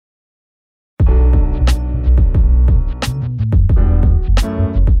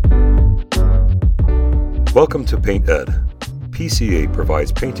Welcome to Paint Ed. PCA provides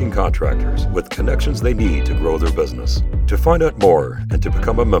painting contractors with connections they need to grow their business. To find out more and to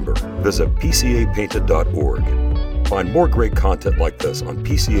become a member, visit pcapainted.org. Find more great content like this on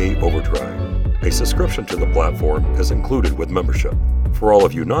PCA Overdrive. A subscription to the platform is included with membership. For all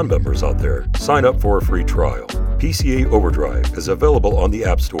of you non-members out there, sign up for a free trial. PCA Overdrive is available on the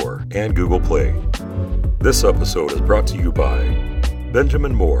App Store and Google Play. This episode is brought to you by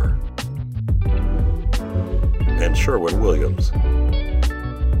Benjamin Moore and Sherwin-Williams.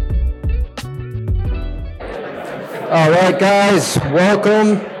 All right, guys,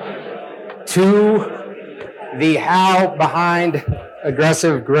 welcome to the How Behind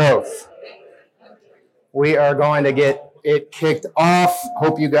Aggressive Growth. We are going to get it kicked off.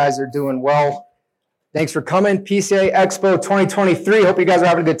 Hope you guys are doing well. Thanks for coming. PCA Expo 2023. Hope you guys are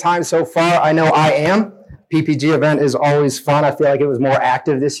having a good time so far. I know I am. PPG event is always fun. I feel like it was more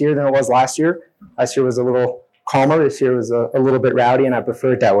active this year than it was last year. Last year was a little calmer. This year was a little bit rowdy, and I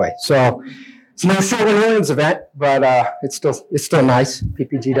prefer it that way. So it's no Sherwin-Williams event, but it's still nice.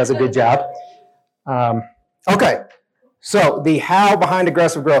 PPG does a good job. Okay, so the how behind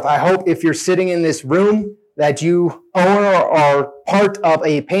aggressive growth. I hope if you're sitting in this room that you own or are part of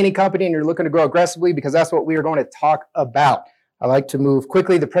a painting company and you're looking to grow aggressively, because that's what we are going to talk about. I like to move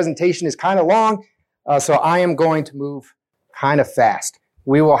quickly. The presentation is kind of long, so I am going to move kind of fast.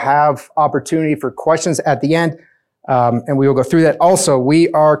 We will have opportunity for questions at the end, and we will go through that. Also,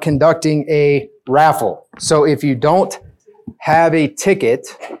 we are conducting a raffle. So if you don't have a ticket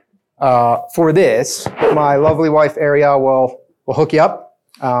for this, my lovely wife, Ariel, will hook you up.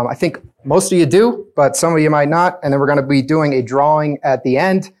 I think most of you do, but some of you might not. And then we're going to be doing a drawing at the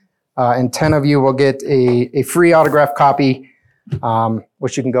end, and 10 of you will get a free autograph copy,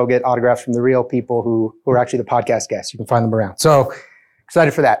 which you can go get autographs from the real people who are actually the podcast guests. You can find them around. So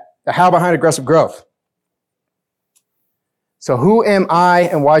excited for that. The how behind aggressive growth. So who am I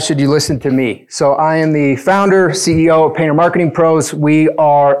and why should you listen to me? So I am the founder, CEO of Painter Marketing Pros. We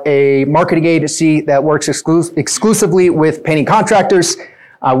are a marketing agency that works exclusively with painting contractors.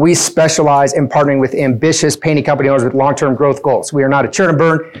 We specialize in partnering with ambitious painting company owners with long-term growth goals. We are not a churn and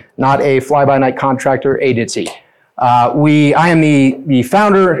burn, not a fly-by-night contractor agency. I am the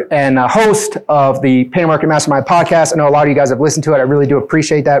founder and host of the Painter Marketing Mastermind podcast. I know a lot of you guys have listened to it. I really do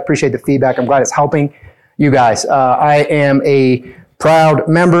appreciate that. Appreciate the feedback. I'm glad it's helping you guys. I am a proud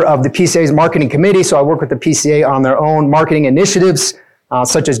member of the PCA's marketing committee. So I work with the PCA on their own marketing initiatives,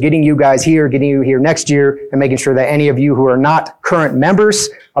 such as getting you guys here, getting you here next year, and making sure that any of you who are not current members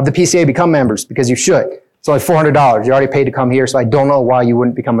of the PCA become members, because you should. It's only $400. You already paid to come here, so I don't know why you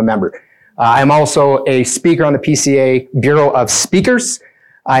wouldn't become a member. I'm also a speaker on the PCA Bureau of Speakers.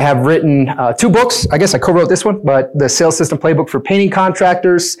 I have written 2 books. I guess I co-wrote this one, but the Sales System Playbook for Painting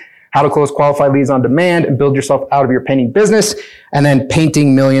Contractors, How to Close Qualified Leads on Demand and Build Yourself Out of Your Painting Business, and then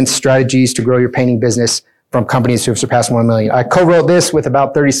Painting Millions, Strategies to Grow Your Painting Business from Companies who have surpassed 1 million. I co-wrote this with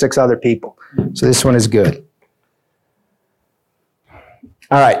about 36 other people. So this one is good.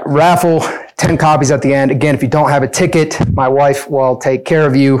 All right, raffle, 10 copies at the end. Again, if you don't have a ticket, my wife will take care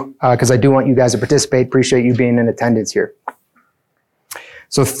of you because I do want you guys to participate. Appreciate you being in attendance here.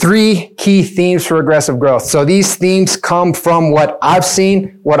 So 3 key themes for aggressive growth. So these themes come from what I've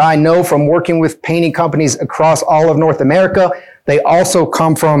seen, what I know from working with painting companies across all of North America. They also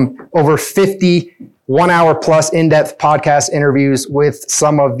come from over 50 1-hour plus in-depth podcast interviews with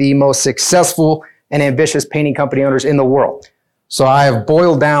some of the most successful and ambitious painting company owners in the world. So I have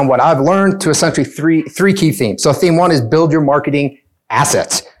boiled down what I've learned to essentially three key themes. So theme 1 is build your marketing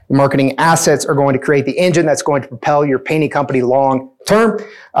assets. Your marketing assets are going to create the engine that's going to propel your painting company long term.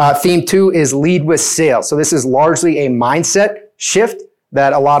 Theme 2 is lead with sales. So this is largely a mindset shift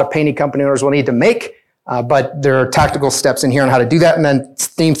that a lot of painting company owners will need to make, but there are tactical steps in here on how to do that. And then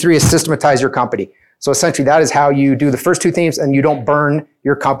theme 3 is systematize your company. So essentially that is how you do the first 2 themes and you don't burn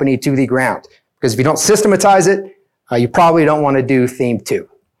your company to the ground. Because if you don't systematize it, you probably don't want to do theme 2.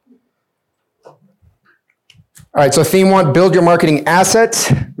 All right, so theme 1, build your marketing assets.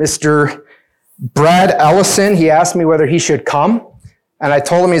 Mr. Brad Ellison, he asked me whether he should come. And I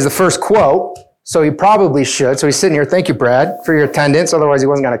told him he's the first quote, so he probably should. So he's sitting here. Thank you, Brad, for your attendance. Otherwise, he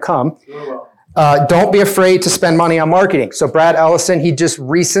wasn't going to come. Don't be afraid to spend money on marketing. So Brad Ellison, he just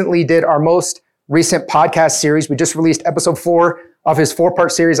recently did our most recent podcast series. We just released episode 4 of his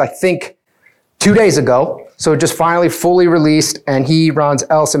 4-part series, I think, 2 days ago. So it just finally fully released, and he runs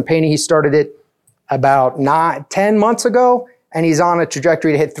Ellison Painting. He started it about 10 months ago, and he's on a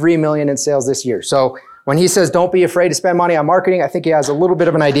trajectory to hit 3 million in sales this year. So when he says, don't be afraid to spend money on marketing, I think he has a little bit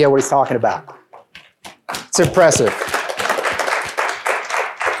of an idea what he's talking about. It's impressive.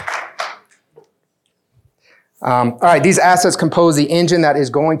 All right, these assets compose the engine that is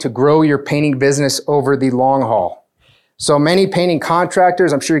going to grow your painting business over the long haul. So many painting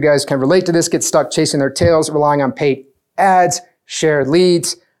contractors, I'm sure you guys can relate to this, get stuck chasing their tails, relying on paid ads, shared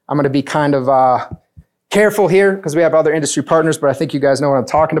leads. I'm going to be kind of careful here because we have other industry partners, but I think you guys know what I'm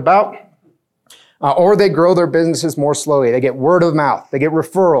talking about. Or they grow their businesses more slowly. They get word of mouth. They get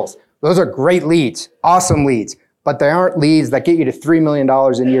referrals. Those are great leads, awesome leads, but they aren't leads that get you to $3 million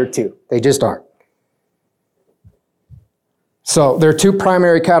in year 2. They just aren't. So there are 2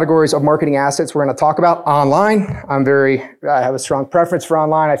 primary categories of marketing assets we're going to talk about. Online, I have a strong preference for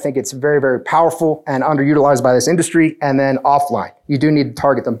online. I think it's very, very powerful and underutilized by this industry. And then offline, you do need to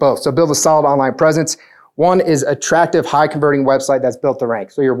target them both. So build a solid online presence. One is attractive, high converting website that's built to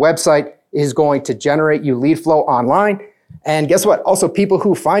rank. So your website is going to generate you lead flow online. And guess what? Also, people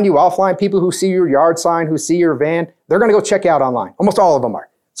who find you offline, people who see your yard sign, who see your van, they're going to go check you out online. Almost all of them are.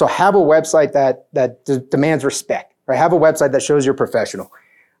 So have a website that demands respect. Right? Have a website that shows you're professional.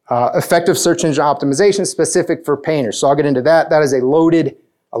 Effective search engine optimization specific for painters. So I'll get into that. That is a loaded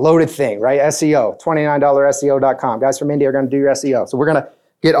thing, right? SEO, $29SEO.com. Guys from India are going to do your SEO. So we're going to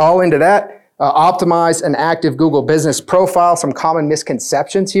get all into that. Optimize an active Google business profile, some common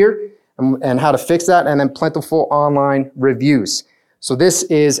misconceptions here and how to fix that, and then plentiful online reviews. So this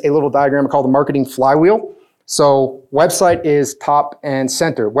is a little diagram called the marketing flywheel. So website is top and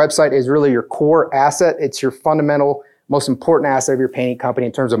center. Website is really your core asset. It's your fundamental, most important asset of your painting company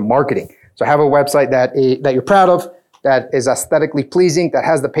in terms of marketing. So have a website that you're proud of, that is aesthetically pleasing, that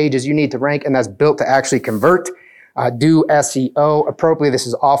has the pages you need to rank, and that's built to actually convert. Do SEO appropriately. This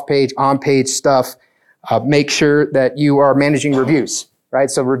is off-page, on-page stuff. Make sure that you are managing reviews, right?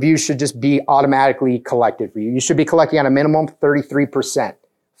 So reviews should just be automatically collected for you. You should be collecting at a minimum 33%.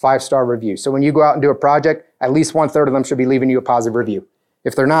 5-star review. So when you go out and do a project, at least 1/3 of them should be leaving you a positive review.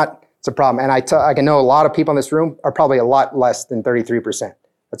 If they're not, it's a problem. And I can know a lot of people in this room are probably a lot less than 33%.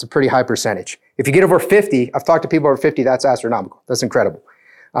 That's a pretty high percentage. If you get over 50, I've talked to people over 50, that's astronomical. That's incredible.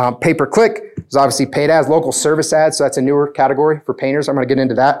 Pay-per-click is obviously paid ads, local service ads. So that's a newer category for painters. I'm going to get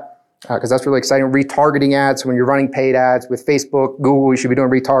into that because that's really exciting. Retargeting ads. When you're running paid ads with Facebook, Google, you should be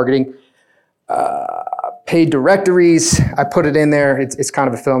doing retargeting. Paid directories, I put it in there. It's kind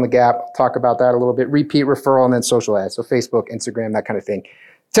of a fill in the gap. I'll talk about that a little bit. Repeat referral and then social ads. So Facebook, Instagram, that kind of thing.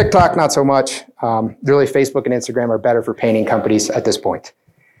 TikTok, not so much. Really, Facebook and Instagram are better for painting companies at this point.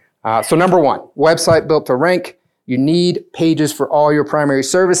 So number 1, website built to rank. You need pages for all your primary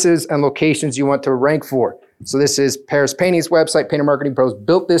services and locations you want to rank for. So this is Paris Painting's website. Painter Marketing Pros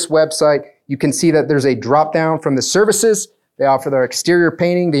built this website. You can see that there's a drop down from the services. They offer their exterior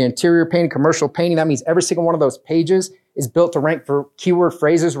painting, the interior painting, commercial painting. That means every single one of those pages is built to rank for keyword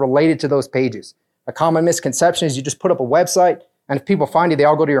phrases related to those pages. A common misconception is you just put up a website, and if people find you, they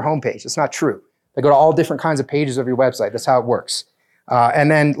all go to your homepage. It's not true. They go to all different kinds of pages of your website. That's how it works. And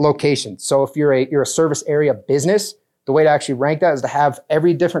then location. So if you're a service area business, the way to actually rank that is to have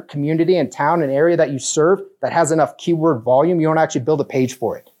every different community and town and area that you serve that has enough keyword volume. You don't actually build a page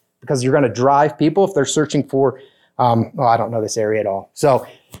for it because you're going to drive people if they're searching for I don't know this area at all. So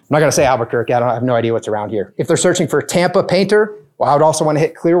I'm not going to say Albuquerque. I have no idea what's around here. If they're searching for Tampa painter, well, I would also want to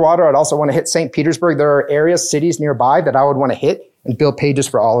hit Clearwater. I'd also want to hit St. Petersburg. There are areas, cities nearby that I would want to hit and build pages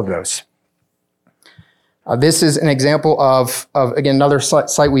for all of those. This is an example of again, another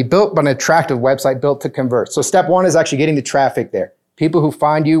site we built, but an attractive website built to convert. So step 1 is actually getting the traffic there. People who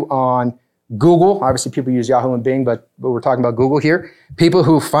find you on Google, obviously people use Yahoo and Bing, but we're talking about Google here. People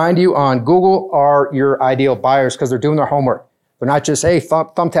who find you on Google are your ideal buyers because they're doing their homework. They're not just, hey,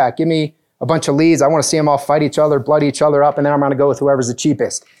 thumbtack, give me a bunch of leads. I want to see them all fight each other, blood each other up, and then I'm going to go with whoever's the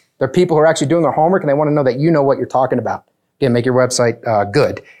cheapest. They're people who are actually doing their homework and they want to know that you know what you're talking about. Again, make your website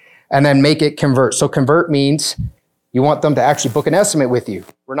good. And then make it convert. So convert means you want them to actually book an estimate with you.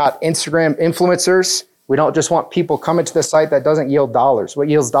 We're not Instagram influencers. We don't just want people coming to the site that doesn't yield dollars. What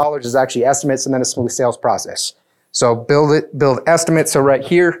yields dollars is actually estimates and then a smooth sales process. So build estimates. So right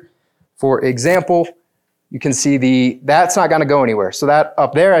here, for example, you can see that's not going to go anywhere. So that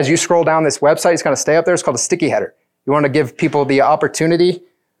up there, as you scroll down this website, it's going to stay up there. It's called a sticky header. You want to give people the opportunity.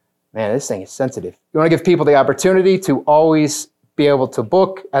 Man, this thing is sensitive. You want to give people the opportunity to always be able to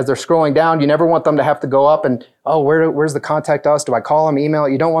book as they're scrolling down. You never want them to have to go up and, oh, where's the contact us? Do I call them, email?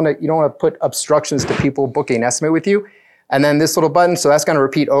 You don't want to put obstructions to people booking an estimate with you. And then this little button, so that's going to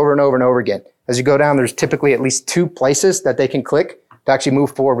repeat over and over and over again. As you go down, there's typically at least 2 places that they can click to actually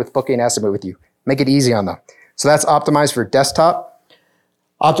move forward with booking an estimate with you. Make it easy on them. So that's optimized for desktop.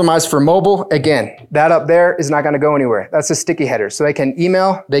 Optimized for mobile. Again, that up there is not going to go anywhere. That's a sticky header. So they can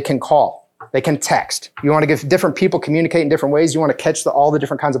email, they can call. They can text. You want to give different people communicate in different ways. You want to catch all the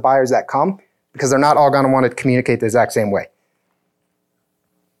different kinds of buyers that come. because they're not all going to want to communicate the exact same way.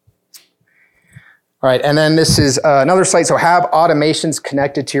 All right, and then this is another site. So have automations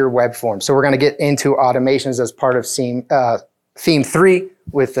connected to your web form. So we're going to get into automations as part of theme 3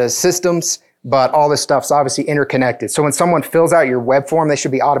 with the systems, but all this stuff's obviously interconnected. So when someone fills out your web form, they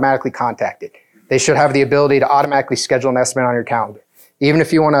should be automatically contacted. They should have the ability to automatically schedule an estimate on your calendar. Even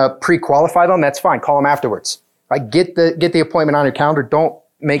if you want to pre-qualify them, that's fine. Call them afterwards. Like get the appointment on your calendar. Don't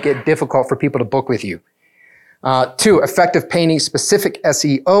make it difficult for people to book with you. 2, effective painting specific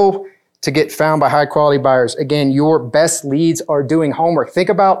SEO to get found by high quality buyers. Again, your best leads are doing homework. Think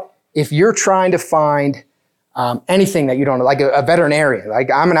about if you're trying to find anything that you don't know, like a veterinarian.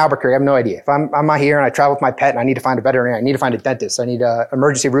 Like I'm in Albuquerque, I have no idea. If I'm not here and I travel with my pet and I need to find a veterinarian, I need to find a dentist, I need an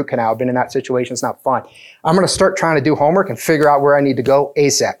emergency root canal. I've been in that situation, it's not fun. I'm going to start trying to do homework and figure out where I need to go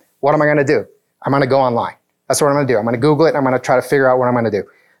ASAP. What am I going to do? I'm going to go online. That's what I'm going to do. I'm going to Google it and I'm going to try to figure out what I'm going to do.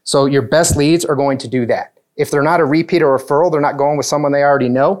 So your best leads are going to do that. If they're not a repeat or referral, they're not going with someone they already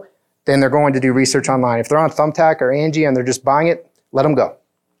know, then they're going to do research online. If they're on Thumbtack or Angie and they're just buying it, let them go.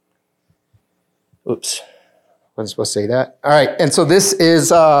 Oops. Wasn't supposed to say that. All right, and so this is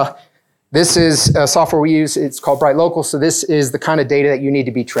software we use. It's called Bright Local. So this is the kind of data that you need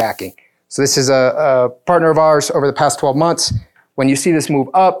to be tracking. So this is a partner of ours over the past 12 months. When you see this move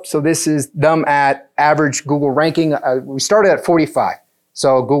up, so this is them at average Google ranking. We started at 45.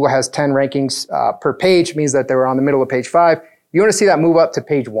 So Google has 10 rankings per page, means that they were on the middle of page 5. You want to see that move up to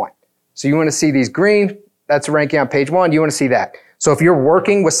page 1. So you want to see these green, that's a ranking on page 1. You want to see that. So if you're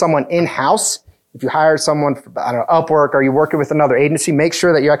working with someone in-house, if you hired someone from, I don't know, Upwork, or you're working with another agency, make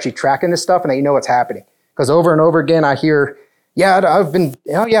sure that you're actually tracking this stuff and that you know what's happening. Because over and over again, I hear, I do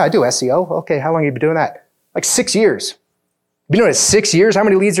SEO. Okay, how long have you been doing that? Like 6 years. You've been doing it 6 years? How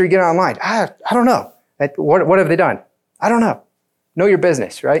many leads are you getting online? I don't know. What have they done? I don't know. Know your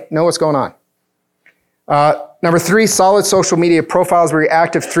business, right? Know what's going on. Number 3, solid social media profiles where you're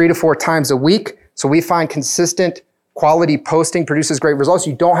active 3 to 4 times a week. So we find consistent quality posting produces great results.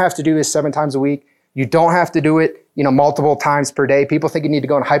 You don't have to do this 7 times a week. You don't have to do it, multiple times per day. People think you need to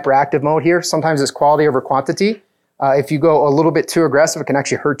go in hyperactive mode here. Sometimes it's quality over quantity. If you go a little bit too aggressive, it can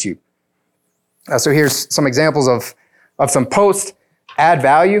actually hurt you. So here's some examples of some posts. Add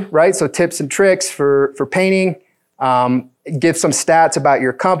value, right? So tips and tricks for painting. Give some stats about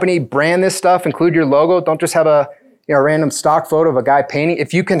your company, brand this stuff, include your logo. Don't just have a random stock photo of a guy painting.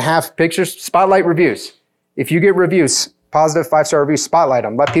 If you can have pictures, spotlight reviews. If you get reviews, positive 5-star reviews, spotlight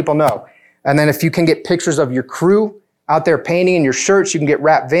them, let people know. And then if you can get pictures of your crew out there painting in your shirts, you can get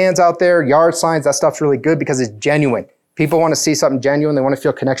wrapped vans out there, yard signs, that stuff's really good because it's genuine. People want to see something genuine, they want to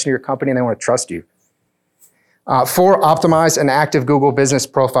feel connection to your company, and they want to trust you. 4, optimize an active Google business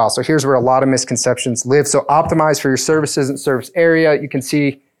profile. So here's where a lot of misconceptions live. So optimize for your services and service area. You can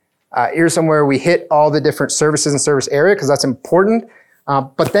see here's somewhere we hit all the different services and service area because that's important.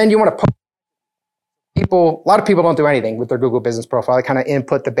 But then you want to post. A lot of people don't do anything with their Google business profile. They kind of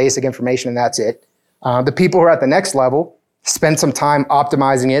input the basic information and that's it. The people who are at the next level spend some time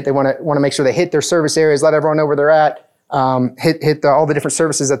optimizing it. They want to make sure they hit their service areas, let everyone know where they're at, hit all the different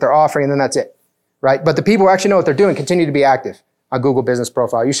services that they're offering, and then that's it. Right? But the people who actually know what they're doing continue to be active on Google Business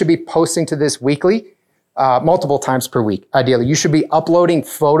Profile. You should be posting to this weekly, multiple times per week, ideally. You should be uploading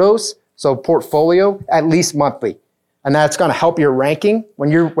photos, so portfolio, at least monthly. And that's going to help your ranking. When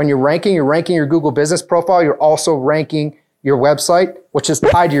you're ranking your Google Business Profile. You're also ranking your website, which is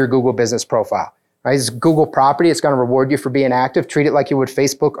tied to your Google Business Profile. Right? It's Google property. It's going to reward you for being active. Treat it like you would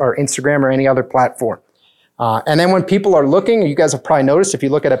Facebook or Instagram or any other platform. And then when people are looking, you guys have probably noticed, if you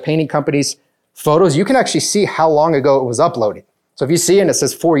look at a painting company's photos, you can actually see how long ago it was uploaded. So if you see it and it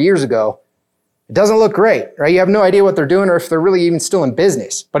says 4 years ago, it doesn't look great, right? You have no idea what they're doing or if they're really even still in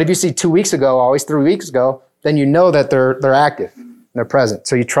business. But if you see 2 weeks ago, always 3 weeks ago, then you know that they're active and they're present.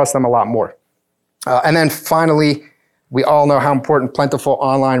 So you trust them a lot more. And then finally, we all know how important plentiful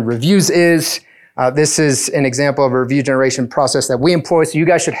online reviews is. This is an example of a review generation process that we employ. So you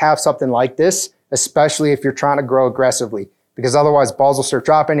guys should have something like this, especially if you're trying to grow aggressively, because otherwise balls will start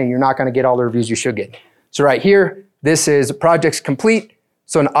dropping and you're not going to get all the reviews you should get. So right here, this is project's complete.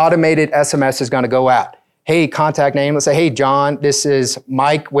 So an automated SMS is going to go out. Hey, contact name. Let's say, hey, John, this is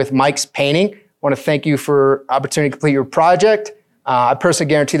Mike with Mike's Painting. I want to thank you for opportunity to complete your project. I personally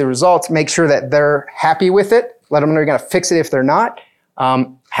guarantee the results. Make sure that they're happy with it. Let them know you're going to fix it if they're not.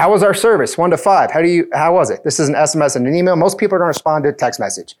 How was our service? 1 to 5. How was it? This is an SMS and an email. Most people are going to respond to a text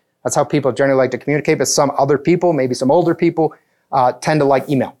message. That's how people generally like to communicate, but some other people, maybe some older people, tend to like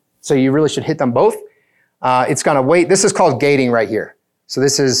email. So you really should hit them both. It's going to wait. This is called gating right here. So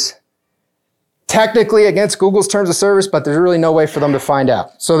this is technically against Google's terms of service, but there's really no way for them to find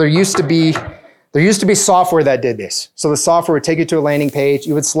out. So there used to be There used to be software that did this. So the software would take you to a landing page.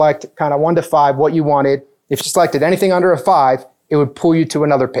 You would select kind of 1 to 5 what you wanted. If you selected anything under a 5, it would pull you to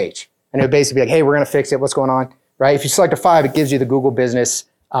another page. And it would basically be like, hey, we're going to fix it. What's going on? Right? If you select a 5, it gives you the Google Business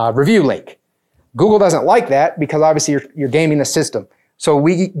review link. Google doesn't like that because obviously you're gaming the system. So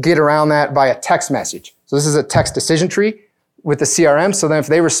we get around that via text message. So this is a text decision tree with the CRM. So then if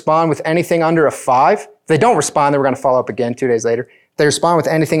they respond with anything under a 5, if they don't respond, then we're going to follow up again 2 days later. If they respond with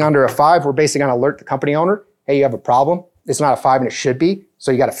anything under a 5, we're basically going to alert the company owner, hey, you have a problem. It's not a 5 and it should be,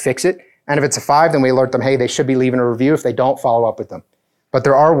 so you got to fix it. And if it's a 5, then we alert them, hey, they should be leaving a review if they don't follow up with them. But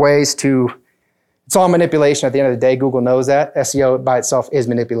there are ways to, it's all manipulation at the end of the day. Google knows that. SEO by itself is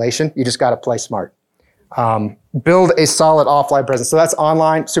manipulation. You just got to play smart. Build a solid offline presence. So that's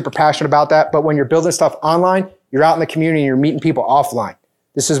online, super passionate about that. But when you're building stuff online, you're out in the community and you're meeting people offline.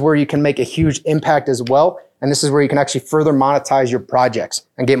 This is where you can make a huge impact as well. And this is where you can actually further monetize your projects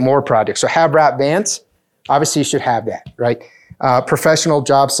and get more projects. So have wrap vans. Obviously, you should have that, right? Professional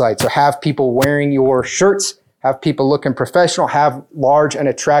job sites. So have people wearing your shirts, have people looking professional, have large and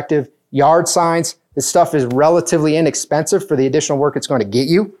attractive yard signs. This stuff is relatively inexpensive for the additional work it's going to get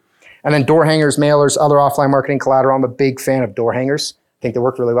you. And then door hangers, mailers, other offline marketing collateral. I'm a big fan of door hangers. I think they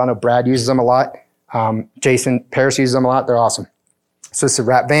work really well. I know Brad uses them a lot. Jason Paris uses them a lot. They're awesome. So it's a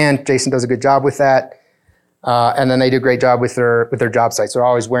wrap van. Jason does a good job with that. And then they do a great job with their job sites. They're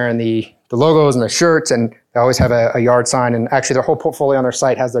always wearing the logos and the shirts, and they always have a yard sign. And actually, their whole portfolio on their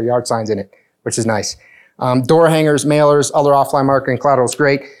site has their yard signs in it, which is nice. Door hangers, mailers, other offline marketing collateral is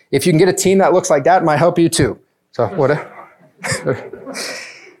great. If you can get a team that looks like that, it might help you too. So what?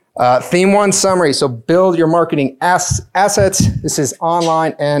 Theme 1 summary. So build your marketing assets. This is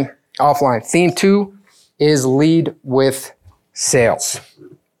online and offline. Theme 2 is lead with sales.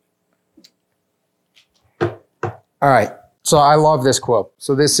 All right. So I love this quote.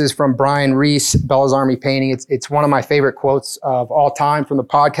 So this is from Brian Reese, Bella's Army Painting. It's one of my favorite quotes of all time from the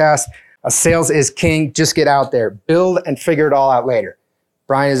podcast. Sales is king. Just get out there. Build and figure it all out later.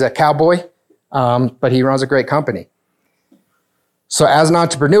 Brian is a cowboy, but he runs a great company. So as an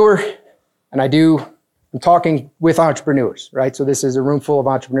entrepreneur, and I'm talking with entrepreneurs, right? So this is a room full of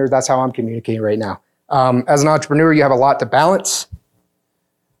entrepreneurs. That's how I'm communicating right now. As an entrepreneur, you have a lot to balance,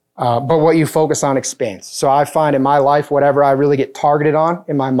 but what you focus on expands. So I find in my life, whatever I really get targeted on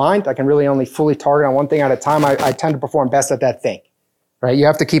in my mind, I can really only fully target on one thing at a time. I tend to perform best at that thing, right? You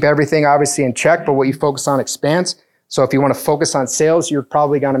have to keep everything obviously in check, but what you focus on expands. So if you want to focus on sales, you're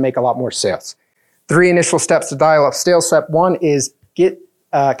probably going to make a lot more sales. 3 initial steps to dial up sales. Step 1 is get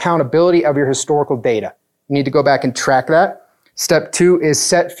accountability of your historical data. You need to go back and track that. Step 2 is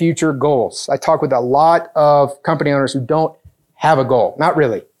set future goals. I talk with a lot of company owners who don't have a goal. Not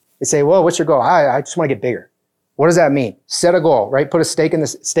really. They say, well, what's your goal? I just want to get bigger. What does that mean? Set a goal, right? Put a stake in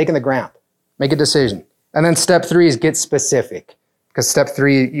the ground. Make a decision. And then step 3 is get specific. Because step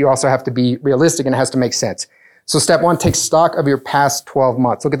 3, you also have to be realistic and it has to make sense. So step 1, take stock of your past 12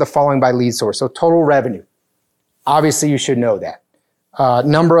 months. Look at the following by lead source. So total revenue. Obviously, you should know that.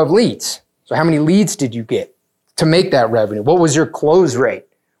 Number of leads. So how many leads did you get to make that revenue? What was your close rate?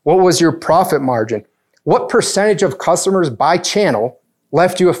 What was your profit margin? What percentage of customers by channel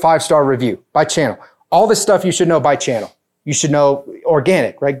left you a 5-star review by channel? All this stuff you should know by channel. You should know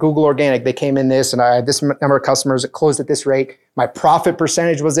organic, right? Google organic, they came in this and I had this number of customers that closed at this rate. My profit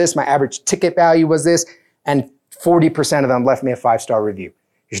percentage was this. My average ticket value was this. And 40% of them left me a 5-star review.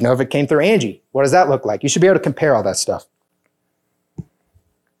 You should know if it came through Angie. What does that look like? You should be able to compare all that stuff.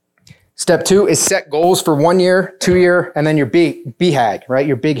 Step 2 is set goals for 1 year, 2 year, and then your big BHAG, right?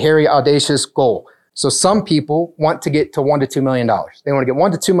 Your big, hairy, audacious goal. So some people want to get to $1 to $2 million. They want to get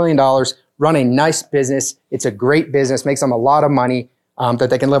 $1 to $2 million, run a nice business. It's a great business, makes them a lot of money that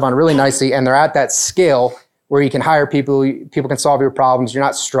they can live on really nicely. And they're at that scale where you can hire people, people can solve your problems. You're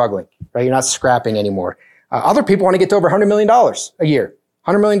not struggling, right? You're not scrapping anymore. Other people want to get to over $100 million a year,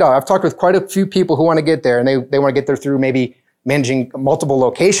 $100 million. I've talked with quite a few people who want to get there, and they want to get there through maybe managing multiple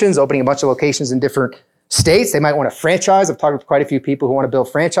locations, opening a bunch of locations in different states. They might want to franchise. I've talked with quite a few people who want to build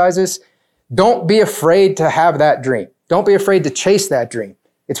franchises. Don't be afraid to have that dream. Don't be afraid to chase that dream.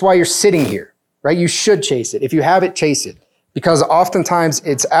 It's why you're sitting here, right? You should chase it. If you have it, chase it. Because oftentimes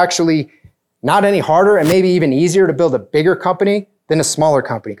it's actually not any harder and maybe even easier to build a bigger company than a smaller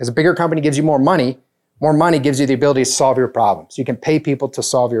company. Because a bigger company gives you more money. More money gives you the ability to solve your problems. You can pay people to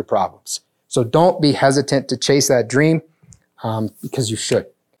solve your problems. So don't be hesitant to chase that dream because you should.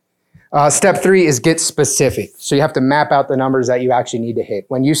 Step 3 is get specific. So you have to map out the numbers that you actually need to hit.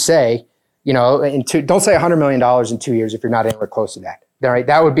 When you say, don't say $100 million in 2 years if you're not anywhere close to that. All right,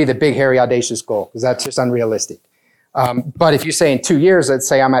 that would be the big, hairy, audacious goal because that's just unrealistic. But if you say in 2 years, let's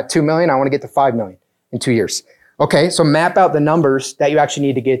say I'm at 2 million, I want to get to 5 million in 2 years. Okay, so map out the numbers that you actually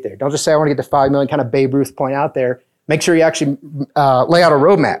need to get there. Don't just say I want to get to 5 million, kind of Babe Ruth point out there. Make sure you actually lay out a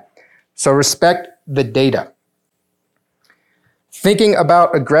roadmap. So respect the data. Thinking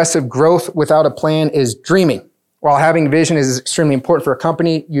about aggressive growth without a plan is dreaming. While having vision is extremely important for a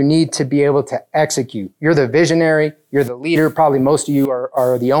company, you need to be able to execute. You're the visionary, you're the leader. Probably most of you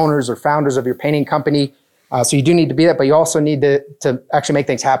are the owners or founders of your painting company. So you do need to be that, but you also need to actually make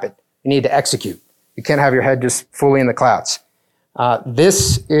things happen. You need to execute. You can't have your head just fully in the clouds.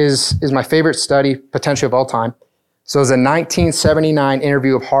 This is my favorite study, potentially of all time. So it was a 1979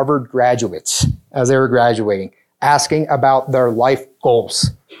 interview of Harvard graduates as they were graduating, asking about their life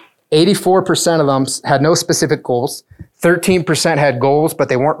goals. 84% of them had no specific goals. 13% had goals, but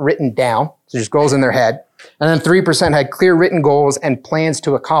they weren't written down. So just goals in their head. And then 3% had clear written goals and plans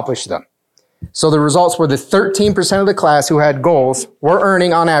to accomplish them. So the results were the 13% of the class who had goals were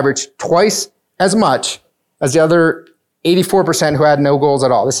earning on average twice as much as the other 84% who had no goals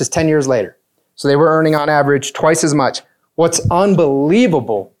at all. This is 10 years later. So they were earning on average twice as much. What's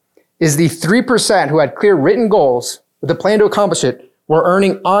unbelievable is the 3% who had clear written goals with a plan to accomplish it were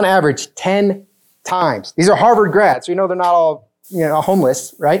earning on average 10 times. These are Harvard grads, so you know they're not all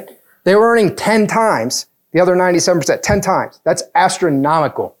homeless, right? They were earning 10 times the other 97%, 10 times. That's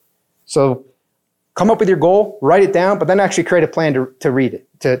astronomical. So come up with your goal, write it down, but then actually create a plan to read it,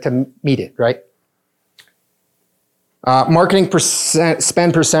 to meet it, right? Marketing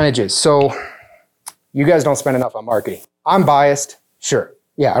spend percentages. So you guys don't spend enough on marketing. I'm biased, sure.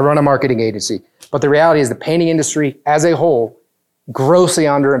 Yeah, I run a marketing agency. But the reality is the painting industry as a whole grossly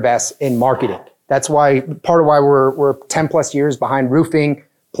underinvests in marketing. That's why, part of why we're 10 plus years behind roofing,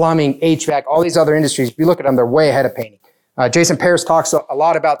 plumbing, HVAC, all these other industries. If you look at them, they're way ahead of painting. Jason Paris talks a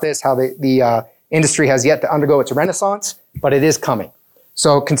lot about this, how the industry has yet to undergo its renaissance, but it is coming.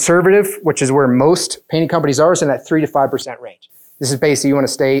 So conservative, which is where most painting companies are, is in that 3 to 5% range. This is basically you want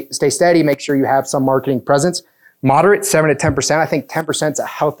to stay steady, make sure you have some marketing presence. Moderate, 7 to 10%. I think 10% is a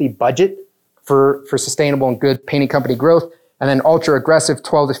healthy budget for sustainable and good painting company growth. And then ultra aggressive,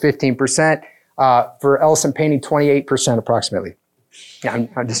 12 to 15%. For Ellison Painting, 28% approximately. Yeah,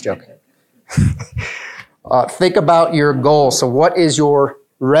 I'm just joking. Think about your goal. So what is your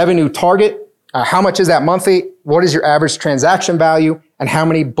revenue target? How much is that monthly? What is your average transaction value? And how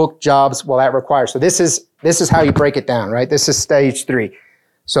many book jobs will that require? So this is how you break it down, right? This is stage 3.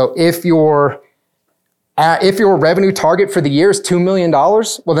 So if your revenue target for the year is $2 million,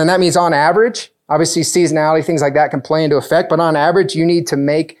 well, then that means on average, obviously seasonality, things like that can play into effect, but on average, you need to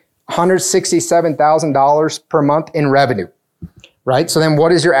make $167,000 per month in revenue, right? So then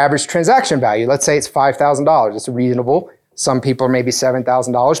what is your average transaction value? Let's say it's $5,000. It's reasonable. Some people are maybe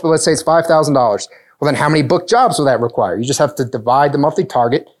 $7,000, but let's say it's $5,000. Well, then how many book jobs will that require? You just have to divide the monthly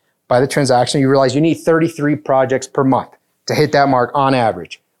target by the transaction. You realize you need 33 projects per month to hit that mark on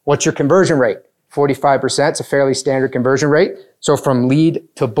average. What's your conversion rate? 45%. It's a fairly standard conversion rate. So from lead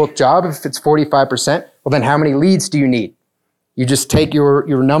to book job, if it's 45%, well, then how many leads do you need? You just take your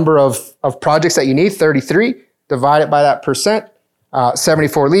number of projects that you need, 33, divide it by that percent,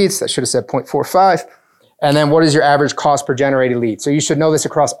 74 leads. That should have said 0.45. And then what is your average cost per generated lead? So you should know this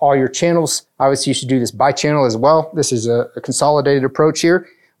across all your channels. Obviously, you should do this by channel as well. This is a consolidated approach here.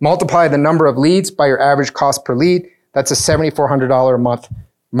 Multiply the number of leads by your average cost per lead. That's a $7,400 a month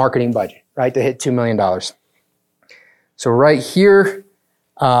marketing budget, right, to hit $2 million. So right here,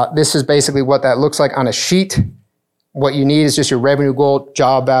 this is basically what that looks like on a sheet. What you need is just your revenue goal,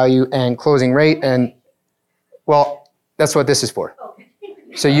 job value, and closing rate. And, well, that's what this is for.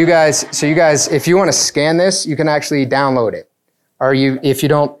 So you guys, if you want to scan this, you can actually download it. Or if you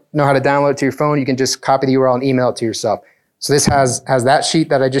don't know how to download it to your phone, you can just copy the URL and email it to yourself. So this has that sheet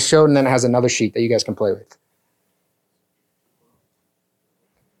that I just showed, and then it has another sheet that you guys can play with.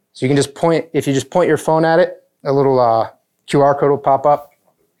 So you can just point, if you just point your phone at it, a little QR code will pop up.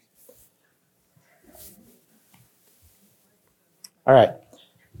 All right.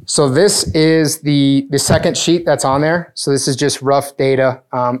 So this is the second sheet that's on there. So this is just rough data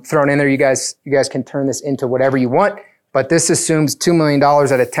thrown in there. You guys can turn this into whatever you want, but this assumes $2 million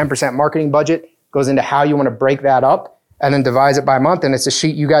at a 10% marketing budget, goes into how you want to break that up, and then divides it by month. And it's a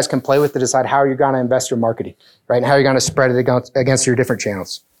sheet you guys can play with to decide how you're going to invest your marketing, right? And how you're going to spread it against your different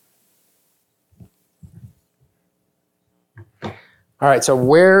channels. All right, so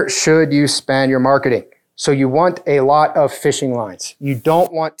where should you spend your marketing? So you want a lot of fishing lines. You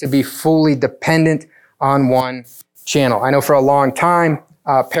don't want to be fully dependent on one channel. I know for a long time,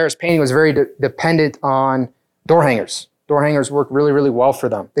 Paris Painting was very dependent on door hangers. Door hangers work really, really well for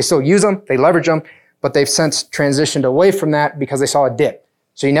them. They still use them, they leverage them, but they've since transitioned away from that because they saw a dip.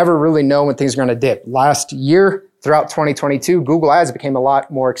 So you never really know when things are going to dip. Last year, throughout 2022, Google Ads became a lot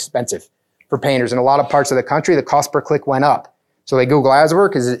more expensive for painters. In a lot of parts of the country, the cost per click went up. So the way Google Ads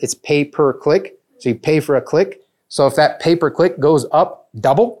work is it's pay per click. So you pay for a click. So if that pay per click goes up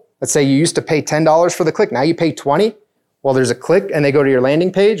double, let's say you used to pay $10 for the click, now you pay $20. Well, there's a click and they go to your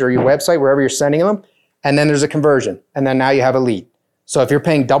landing page or your website, wherever you're sending them. And then there's a conversion. And then now you have a lead. So if you're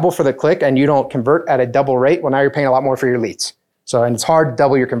paying double for the click and you don't convert at a double rate, well, now you're paying a lot more for your leads. So, and it's hard to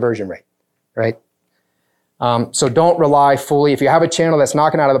double your conversion rate, right? So don't rely fully. If you have a channel that's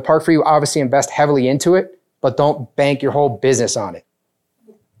knocking out of the park for you, obviously invest heavily into it, but don't bank your whole business on it.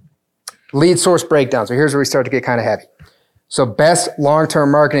 Lead source breakdown. So here's where we start to get kind of heavy. So best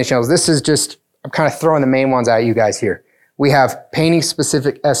long-term marketing channels. This is just, I'm kind of throwing the main ones at you guys here. We have painting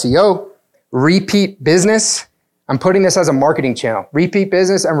specific SEO, repeat business. I'm putting this as a marketing channel. Repeat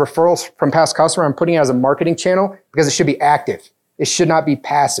business and referrals from past customer. I'm putting it as a marketing channel because it should be active. It should not be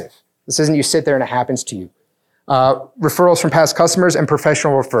passive. This isn't you sit there and it happens to you. Referrals from past customers and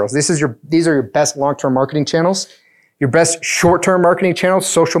professional referrals. These are your best long-term marketing channels. Your best short-term marketing channels,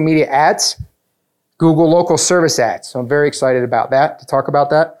 social media ads, Google local service ads. So I'm very excited about that, to talk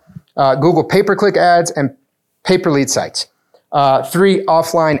about that. Google pay-per-click ads and pay-per-lead sites. 3,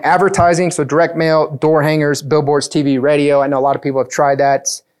 offline advertising, so direct mail, door hangers, billboards, TV, radio. I know a lot of people have tried that.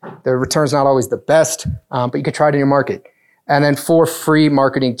 The return's not always the best, but you can try it in your market. And then 4, free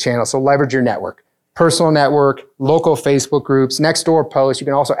marketing channels, so leverage your network. Personal network, local Facebook groups, Nextdoor posts. You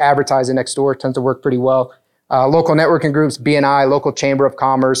can also advertise in Nextdoor. It tends to work pretty well. Local networking groups, BNI, local chamber of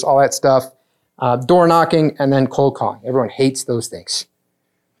commerce, all that stuff. Door knocking, and then cold calling. Everyone hates those things.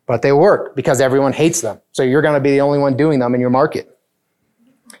 But they work because everyone hates them. So you're going to be the only one doing them in your market.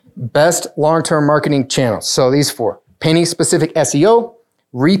 Best long-term marketing channels. So these 4. Painting specific SEO,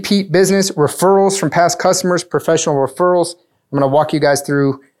 repeat business, referrals from past customers, professional referrals. I'm going to walk you guys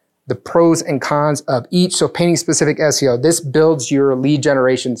through the pros and cons of each. So painting specific SEO, this builds your lead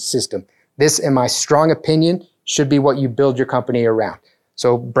generation system. This, in my strong opinion, should be what you build your company around.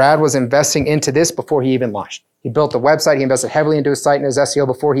 So Brad was investing into this before he even launched. He built the website. He invested heavily into his site and his SEO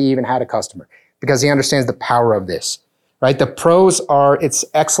before he even had a customer because he understands the power of this, right? The pros are it's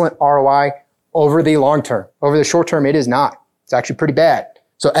excellent ROI over the long term. Over the short term, it is not. It's actually pretty bad.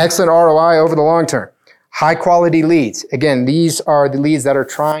 So excellent ROI over the long term. High quality leads. Again, these are the leads that are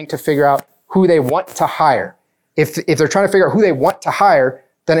trying to figure out who they want to hire. If they're trying to figure out who they want to hire,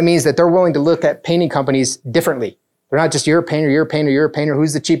 then it means that they're willing to look at painting companies differently. They're not just you're a painter, you're a painter, you're a painter.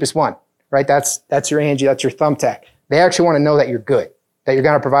 Who's the cheapest one, right? That's your Angie, that's your Thumbtack. They actually want to know that you're good, that you're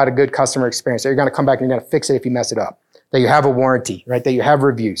going to provide a good customer experience, that you're going to come back and you're going to fix it if you mess it up, that you have a warranty, right? That you have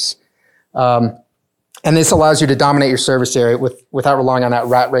reviews. And this allows you to dominate your service area without relying on that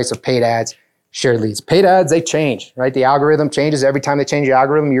rat race of paid ads, shared leads. Paid ads, they change, right? The algorithm changes. Every time they change the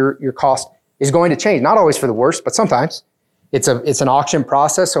algorithm, your cost is going to change. Not always for the worst, but sometimes. It's an auction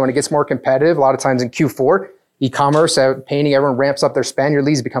process, so when it gets more competitive, a lot of times in Q4, e-commerce, painting, everyone ramps up their spend, your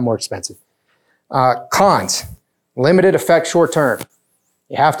leads become more expensive. Cons, limited effect short term.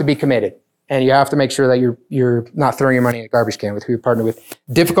 You have to be committed, and you have to make sure that you're not throwing your money in a garbage can with who you partner with.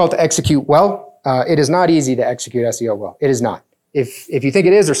 Difficult to execute well. It is not easy to execute SEO well. It is not. If you think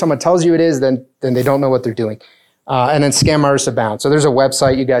it is, or someone tells you it is, then they don't know what they're doing. And then scam artists abound. So there's a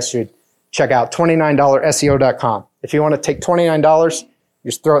website you guys should check out, $29SEO.com. If you want to take $29, you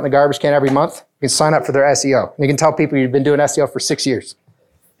just throw it in the garbage can every month. You can sign up for their SEO. And you can tell people you've been doing SEO for 6 years.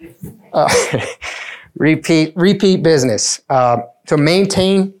 Repeat business. To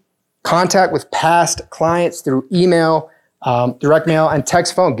maintain contact with past clients through email, direct mail, and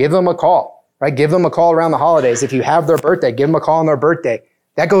text phone. Give them a call, right? Give them a call around the holidays. If you have their birthday, give them a call on their birthday.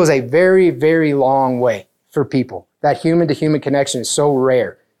 That goes a very, very long way for people. That human-to-human connection is so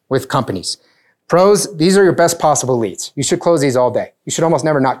rare with companies. Pros, these are your best possible leads. You should close these all day. You should almost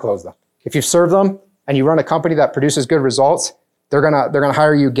never not close them. If you've served them and you run a company that produces good results, they're gonna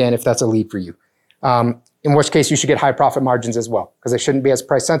hire you again if that's a lead for you. In which case you should get high profit margins as well because they shouldn't be as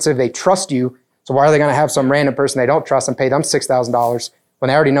price sensitive. They trust you. So why are they gonna have some random person they don't trust and pay them $6,000 when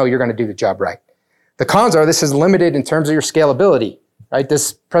they already know you're gonna do the job right? The cons are this is limited in terms of your scalability, right?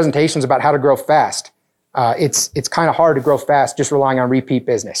 This presentation is about how to grow fast. It's kind of hard to grow fast just relying on repeat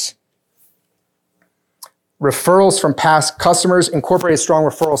business. Referrals from past customers, incorporate a strong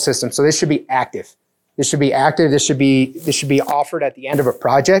referral system. So this should be active. This should be active. This should be offered at the end of a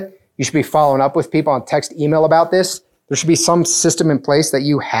project. You should be following up with people on text, email about this. There should be some system in place that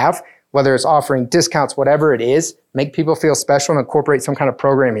you have, whether it's offering discounts, whatever it is, make people feel special and incorporate some kind of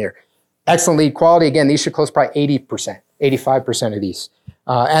program here. Excellent lead quality. Again, these should close probably 80%, 85% of these.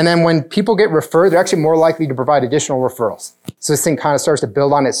 And then when people get referred, they're actually more likely to provide additional referrals. So this thing kind of starts to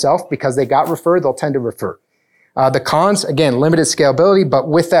build on itself because they got referred, they'll tend to refer. The cons, again, limited scalability, but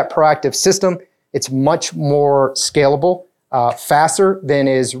with that proactive system, it's much more scalable, faster than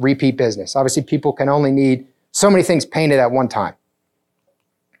is repeat business. Obviously, people can only need so many things painted at one time.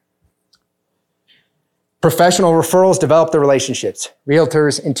 Professional referrals develop the relationships.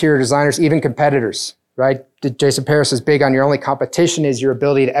 Realtors, interior designers, even competitors, right? Jason Paris is big on your only competition is your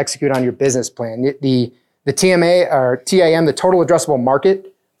ability to execute on your business plan. The TMA or TAM, the total addressable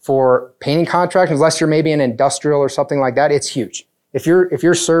market for painting contracts, unless you're maybe an industrial or something like that, it's huge. If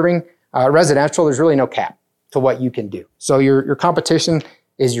you're serving residential, there's really no cap to what you can do. So your competition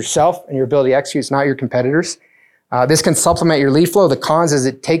is yourself and your ability to execute. It's not your competitors. This can supplement your lead flow. The cons is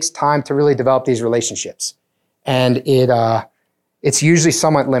it takes time to really develop these relationships. And it's usually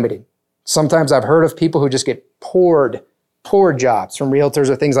somewhat limited. Sometimes I've heard of people who just get poured jobs from realtors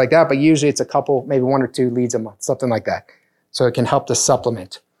or things like that, but usually it's a couple, maybe 1 or 2 leads a month, something like that. So it can help to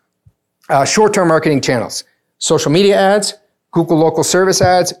supplement. Short-term marketing channels, social media ads, Google local service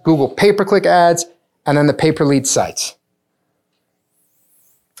ads, Google pay-per-click ads, and then the pay-per-lead sites.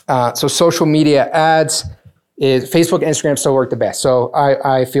 So social media ads is Facebook, Instagram still work the best. So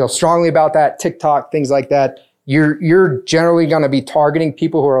I feel strongly about that. TikTok, things like that. You're generally going to be targeting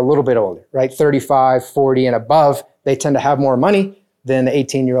people who are a little bit older, right? 35, 40 and above. They tend to have more money than the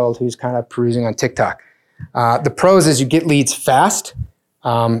 18-year-old who's kind of perusing on TikTok. The pros is you get leads fast.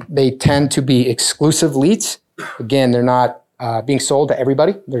 They tend to be exclusive leads. Again, they're not being sold to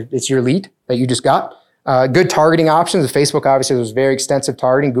everybody. It's your lead that you just got. Good targeting options. Facebook obviously was very extensive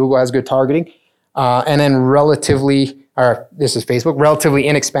targeting. Google has good targeting. And then relatively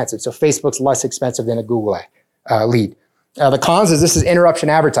inexpensive. So Facebook's less expensive than a Google lead. The cons is this is interruption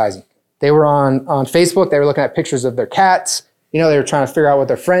advertising. They were on Facebook. They were looking at pictures of their cats. They were trying to figure out what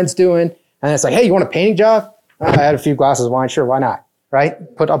their friend's doing. And it's like, hey, you want a painting job? I had a few glasses of wine. Sure, why not? Right?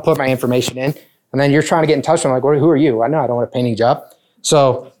 I'll put my information in. And then you're trying to get in touch with them. Like, who are you? I know I don't want a painting job.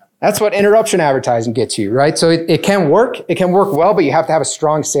 So that's what interruption advertising gets you, right? So it can work. It can work well, but you have to have a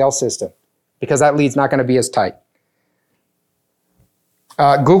strong sales system because that lead's not going to be as tight.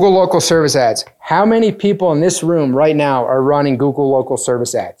 Google local service ads. How many people in this room right now are running Google local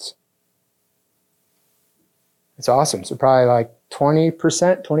service ads? It's awesome. So probably like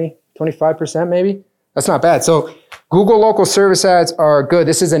 20%, 25% maybe. That's not bad. So Google local service ads are good.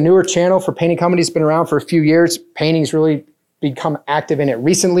 This is a newer channel for painting companies. It's been around for a few years. Painting's really become active in it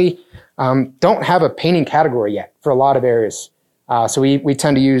recently. Don't have a painting category yet for a lot of areas. So we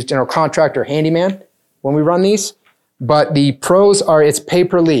tend to use general contractor, handyman when we run these. But the pros are it's pay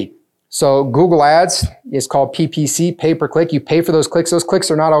per lead. So Google Ads is called PPC, pay per click. You pay for those clicks. Those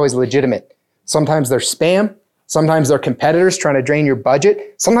clicks are not always legitimate. Sometimes they're spam. Sometimes they're competitors trying to drain your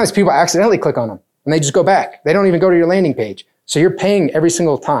budget. Sometimes people accidentally click on them and they just go back. They don't even go to your landing page. So you're paying every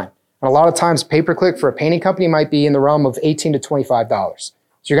single time. And a lot of times pay per click for a painting company might be in the realm of $18 to $25. So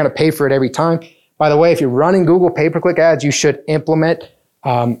you're going to pay for it every time. By the way, if you're running Google pay per click ads, you should implement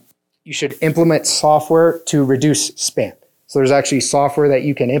software to reduce spam. So there's actually software that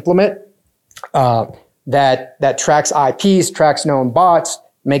you can implement that tracks IPs, tracks known bots,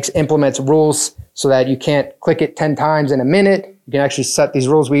 implements rules so that you can't click it 10 times in a minute. You can actually set these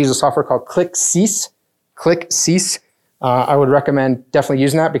rules. We use a software called Click Cease. I would recommend definitely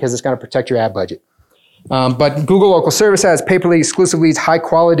using that because it's going to protect your ad budget. But Google local service ads, pay per lead, exclusive leads, high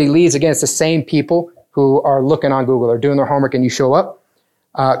quality leads. Again, it's the same people who are looking on Google. They're doing their homework and you show up.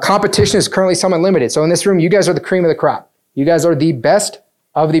 Competition is currently somewhat limited. So in this room, you guys are the cream of the crop. You guys are the best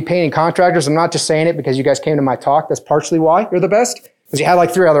of the painting contractors. I'm not just saying it because you guys came to my talk. That's partially why you're the best, because you had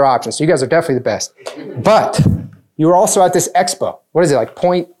like 3 other options. So you guys are definitely the best. But you were also at this expo. What is it, like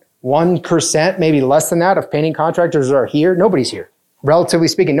 0.1%, maybe less than that, of painting contractors are here? Nobody's here. Relatively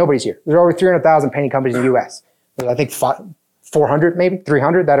speaking, nobody's here. There's over 300,000 painting companies in the U.S. There's, I think, 400, maybe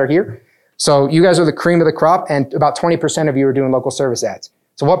 300 that are here. So you guys are the cream of the crop, and about 20% of you are doing local service ads.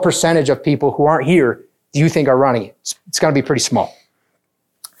 So what percentage of people who aren't here do you think are running it? It's going to be pretty small.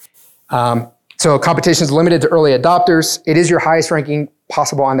 So competition is limited to early adopters. It is your highest ranking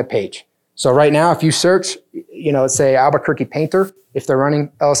possible on the page. So right now, if you search, let's say Albuquerque Painter, if they're running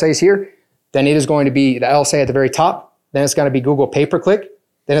LSAs here, then it is going to be the LSA at the very top. Then it's going to be Google pay-per-click.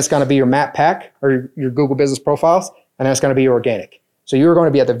 Then it's going to be your map pack or your Google business profiles. And then it's going to be your organic. So you're going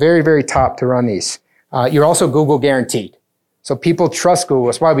to be at the very, very top to run these. You're also Google guaranteed. So people trust Google.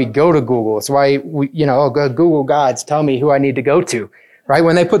 It's why we go to Google. It's why Google gods tell me who I need to go to, right?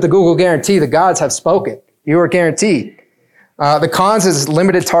 When they put the Google guarantee, the gods have spoken. You are guaranteed. The cons is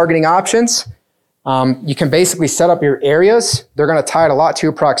limited targeting options. You can basically set up your areas. They're going to tie it a lot to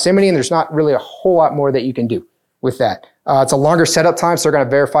your proximity, and there's not really a whole lot more that you can do with that. It's a longer setup time, so they're going to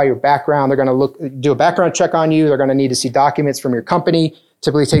verify your background. They're going to do a background check on you. They're going to need to see documents from your company.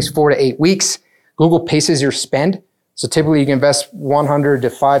 Typically takes 4 to 8 weeks. Google paces your spend. So typically you can invest 100 to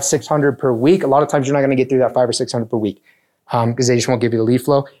 500, 600 per week. A lot of times you're not going to get through that 500 or 600 per week because they just won't give you the lead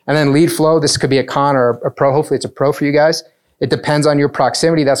flow. And then lead flow, this could be a con or a pro. Hopefully it's a pro for you guys. It depends on your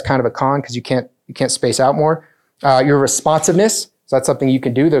proximity. That's kind of a con because you can't space out more. Your responsiveness. So that's something you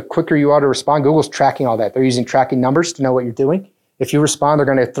can do. The quicker you are to respond, Google's tracking all that. They're using tracking numbers to know what you're doing. If you respond, they're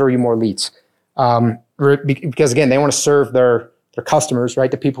going to throw you more leads. Because again, they want to serve their customers,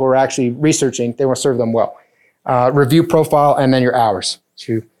 right? The people who are actually researching, they want to serve them well. Review profile, and then your hours.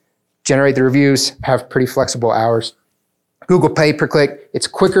 So you generate the reviews, have pretty flexible hours. Google pay per click, it's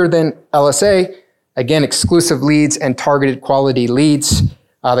quicker than LSA. Again, exclusive leads and targeted quality leads.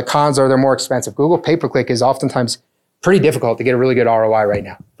 The cons are they're more expensive. Google pay per click is oftentimes pretty difficult to get a really good ROI right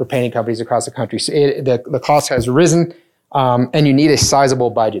now for painting companies across the country. So the cost has risen, and you need a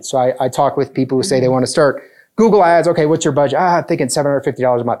sizable budget. So I talk with people who say they want to start Google ads. Okay, what's your budget? I'm thinking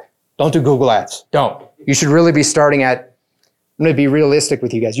 $750 a month. Don't do Google ads. Don't. You should really be starting at, I'm going to be realistic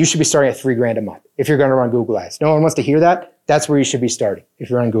with you guys. You should be starting at $3,000 a month if you're going to run Google ads. No one wants to hear that. That's where you should be starting if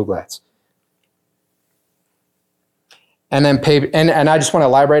you're running Google ads. And then and I just want to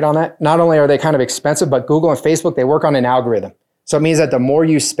elaborate on that. Not only are they kind of expensive, but Google and Facebook, they work on an algorithm. So it means that the more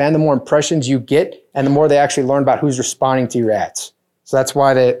you spend, the more impressions you get, and the more they actually learn about who's responding to your ads. So that's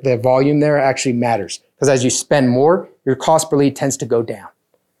why the volume there actually matters. Because as you spend more, your cost per lead tends to go down.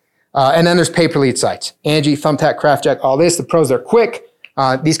 And then there's pay-per-lead sites. Angie, Thumbtack, CraftJack, all this. The pros are quick.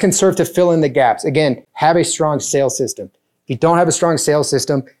 These can serve to fill in the gaps. Again, have a strong sales system. If you don't have a strong sales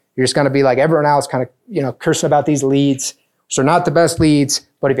system, you're just going to be like everyone else, kind of cursing about these leads. So not the best leads,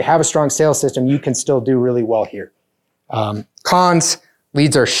 but if you have a strong sales system, you can still do really well here. Cons,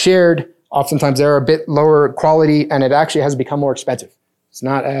 leads are shared. Oftentimes they're a bit lower quality, and it actually has become more expensive. It's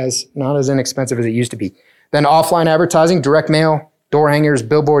not as inexpensive as it used to be. Then offline advertising, direct mail, door hangers,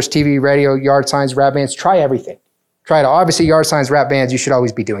 billboards, TV, radio, yard signs, wrap bands. Try everything. Try it. Obviously, yard signs, wrap bands, you should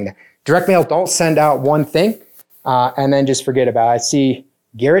always be doing that. Direct mail, don't send out one thing and then just forget about it. I see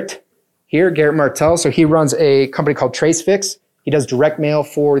Garrett here, Garrett Martell. So he runs a company called TraceFix. He does direct mail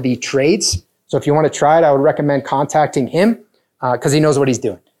for the trades. So if you want to try it, I would recommend contacting him because he knows what he's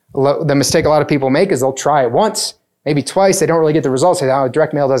doing. The mistake a lot of people make is they'll try it once, maybe twice. They don't really get the results. They say, oh,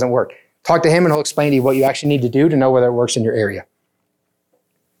 direct mail doesn't work. Talk to him and he'll explain to you what you actually need to do to know whether it works in your area.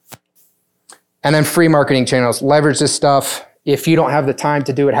 And then free marketing channels. Leverage this stuff. If you don't have the time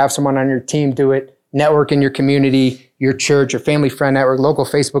to do it, have someone on your team do it. Network in your community, your church, your family friend network, local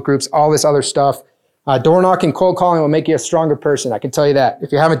Facebook groups, all this other stuff. Door knocking, cold calling will make you a stronger person. I can tell you that.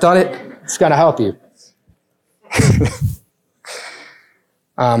 If you haven't done it, it's going to help you.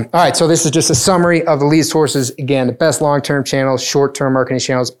 All right, so this is just a summary of the lead sources. Again, the best long-term channels, short-term marketing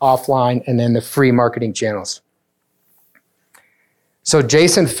channels, offline, and then the free marketing channels. So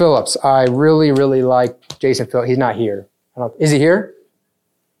Jason Phillips, I really, really like Jason Phillips. He's not here. Is he here?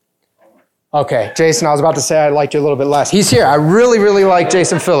 Okay, Jason, I was about to say I liked you a little bit less. He's here. I really, really like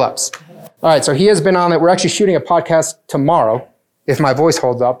Jason Phillips. All right, so he has been on it. We're actually shooting a podcast tomorrow, if my voice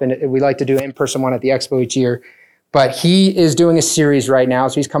holds up, and we like to do an in-person one at the expo each year. But he is doing a series right now,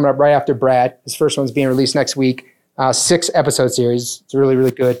 so he's coming up right after Brad. His first one's being released next week, 6-episode series. It's really,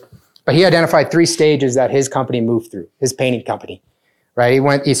 really good. But he identified 3 stages that his company moved through, his painting company, right?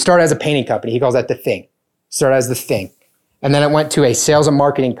 He started as a painting company. He calls that the thing. Started as the thing. And then it went to a sales and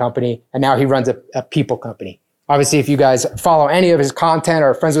marketing company, and now he runs a people company. Obviously, if you guys follow any of his content or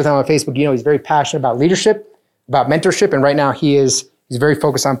are friends with him on Facebook, you know he's very passionate about leadership, about mentorship, and right now he's very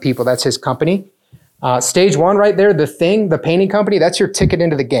focused on people. That's his company. Stage 1 right there, the thing, the painting company, that's your ticket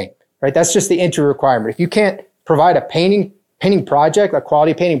into the game, right? That's just the entry requirement. If you can't provide a painting project, a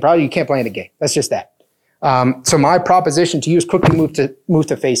quality painting project, you can't play in the game. That's just that. So my proposition to you is quickly move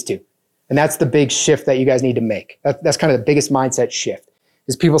to phase 2. And that's the big shift that you guys need to make. That's kind of the biggest mindset shift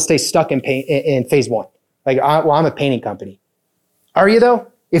is people stay stuck in phase 1. Like, I'm a painting company. Are you though?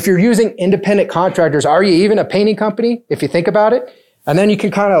 If you're using independent contractors, are you even a painting company? If you think about it. And then you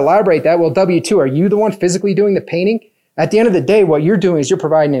can kind of elaborate that. Well, W2, are you the one physically doing the painting? At the end of the day, what you're doing is you're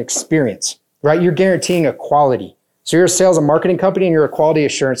providing an experience, right? You're guaranteeing a quality. So you're a sales and marketing company and you're a quality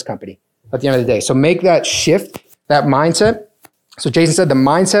assurance company at the end of the day. So make that shift, that mindset. So Jason said the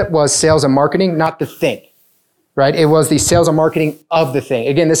mindset was sales and marketing, not the thing, right? It was the sales and marketing of the thing.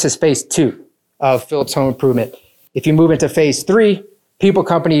 Again, this is phase 2 of Phillips Home Improvement. If you move into phase 3, people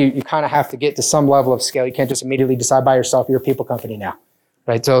company, you kind of have to get to some level of scale. You can't just immediately decide by yourself, you're a people company now,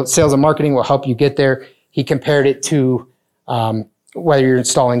 right? So sales and marketing will help you get there. He compared it to whether you're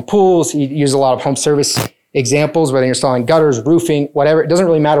installing pools. He used a lot of home service examples, whether you're installing gutters, roofing, whatever. It doesn't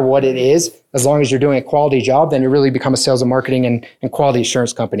really matter what it is. As long as you're doing a quality job, then you really become a sales and marketing and quality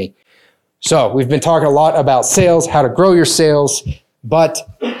assurance company. So we've been talking a lot about sales, how to grow your sales, but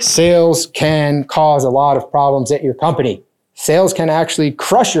sales can cause a lot of problems at your company. Sales can actually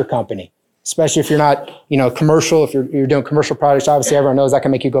crush your company, especially if you're not, commercial. If you're doing commercial products, obviously everyone knows that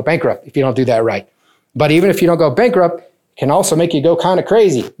can make you go bankrupt if you don't do that right. But even if you don't go bankrupt, it can also make you go kind of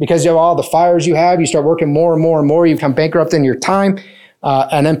crazy because you have all the fires you have. You start working more and more and more. You become bankrupt in your time.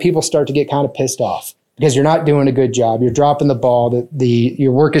 And then people start to get kind of pissed off because you're not doing a good job. You're dropping the ball.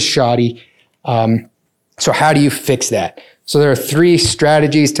 Your work is shoddy. So how do you fix that? So there are 3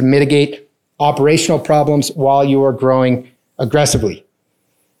 strategies to mitigate operational problems while you are growing aggressively.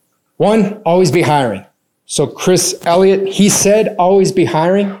 1, always be hiring. So Chris Elliott, he said always be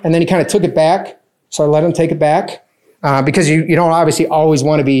hiring, and then he kind of took it back. So I let him take it back because you don't obviously always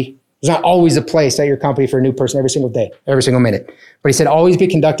want to be, there's not always a place at your company for a new person every single day, every single minute. But he said always be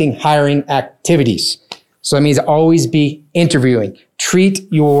conducting hiring activities. So that means always be interviewing.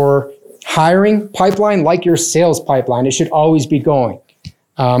 Treat your hiring pipeline like your sales pipeline. It should always be going.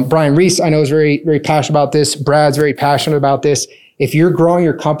 Brian Reese, I know, is very, very passionate about this. Brad's very passionate about this. If you're growing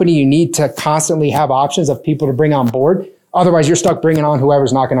your company, you need to constantly have options of people to bring on board. Otherwise, you're stuck bringing on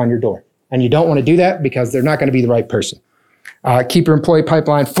whoever's knocking on your door. And you don't want to do that because they're not going to be the right person. Keep your employee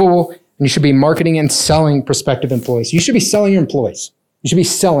pipeline full, and you should be marketing and selling prospective employees. You should be selling your employees. You should be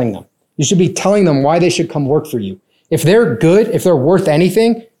selling them. You should be telling them why they should come work for you. If they're good, if they're worth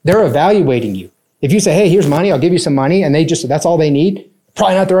anything, they're evaluating you. If you say, hey, here's money, I'll give you some money, and that's all they need,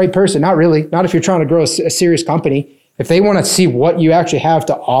 probably not the right person. Not really. Not if you're trying to grow a serious company. If they want to see what you actually have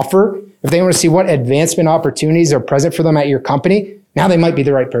to offer, if they want to see what advancement opportunities are present for them at your company, now they might be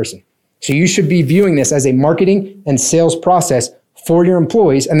the right person. So you should be viewing this as a marketing and sales process for your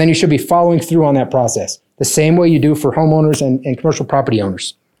employees, and then you should be following through on that process the same way you do for homeowners and commercial property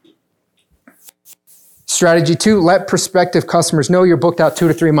owners. Strategy 2, let prospective customers know you're booked out 2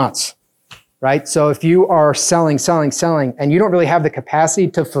 to 3 months, right? So if you are selling, and you don't really have the capacity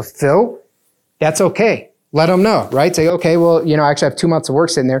to fulfill, that's okay. Let them know, right? Say, okay, well, I actually have 2 months of work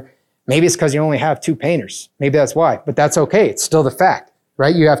sitting there. Maybe it's because you only have 2 painters. Maybe that's why, but that's okay. It's still the fact,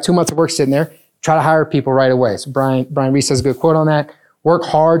 right? You have 2 months of work sitting there. Try to hire people right away. So Brian Reese has a good quote on that. Work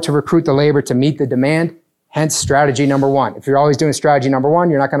hard to recruit the labor to meet the demand. Hence strategy number 1. If you're always doing strategy number 1,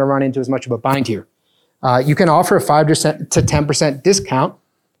 you're not going to run into as much of a bind here. You can offer a 5% to 10% discount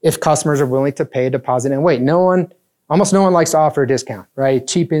if customers are willing to pay a deposit and wait. Almost no one likes to offer a discount, right? It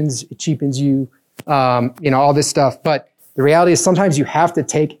cheapens you, all this stuff. But the reality is sometimes you have to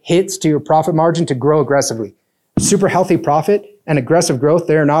take hits to your profit margin to grow aggressively. Super healthy profit and aggressive growth,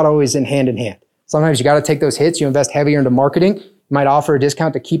 they're not always in hand. Sometimes you got to take those hits. You invest heavier into marketing. You might offer a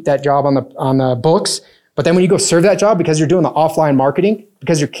discount to keep that job on the books. But then when you go serve that job, because you're doing the offline marketing,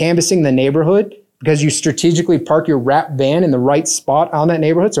 because you're canvassing the neighborhood, because you strategically park your wrap van in the right spot on that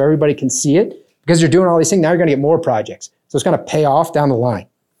neighborhood so everybody can see it, because you're doing all these things, now you're going to get more projects. So it's going to pay off down the line.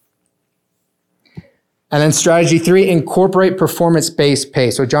 And then strategy 3, incorporate performance-based pay.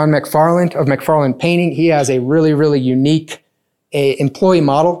 So John McFarland of McFarland Painting, he has a really, really unique employee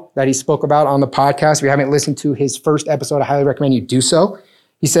model that he spoke about on the podcast. If you haven't listened to his first episode, I highly recommend you do so.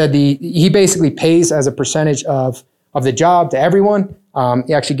 He said he basically pays as a percentage of the job to everyone.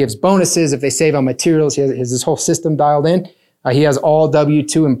 He actually gives bonuses if they save on materials. He has this whole system dialed in. He has all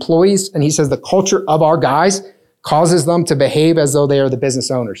W-2 employees, and he says the culture of our guys causes them to behave as though they are the business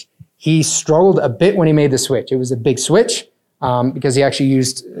owners. He struggled a bit when he made the switch. It was a big switch because he actually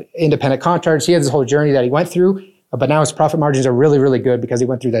used independent contractors. He had this whole journey that he went through, but now his profit margins are really, really good because he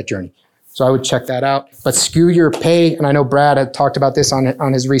went through that journey. So I would check that out. But skew your pay, and I know Brad had talked about this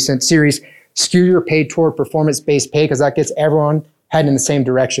on his recent series, skew your pay toward performance-based pay because that gets everyone heading in the same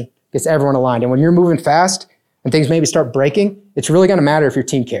direction, gets everyone aligned. And when you're moving fast and things maybe start breaking, it's really going to matter if your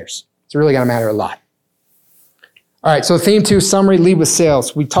team cares. It's really going to matter a lot. All right, so theme 2, summary, lead with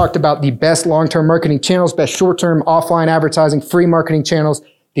sales. We talked about the best long-term marketing channels, best short-term offline advertising, free marketing channels,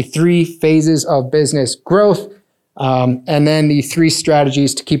 the 3 phases of business growth, and then the 3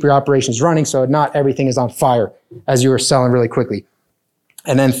 strategies to keep your operations running so not everything is on fire as you are selling really quickly.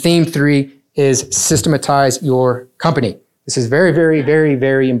 And then theme 3 is systematize your company. This is very, very, very,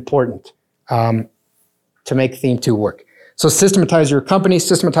 very important to make theme 2 work. So systematize your company,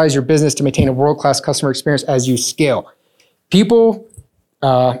 systematize your business to maintain a world-class customer experience as you scale. People,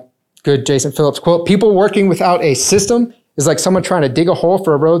 good Jason Phillips quote, people working without a system is like someone trying to dig a hole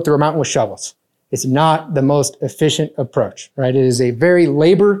for a road through a mountain with shovels. It's not the most efficient approach, right? It is a very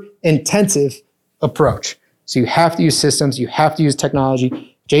labor-intensive approach. So you have to use systems. You have to use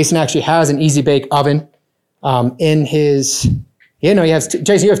technology. Jason actually has an easy bake oven in his, he has,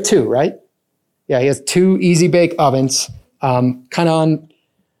 Jason, you have two, right? Yeah, he has two easy bake ovens. I'm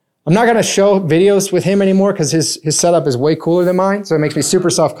not going to show videos with him anymore because his setup is way cooler than mine. So it makes me super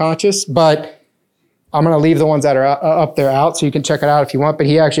self-conscious, but I'm going to leave the ones that are up there out so you can check it out if you want. But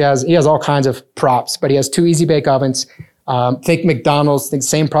he has all kinds of props, but he has two easy bake ovens. Think McDonald's, think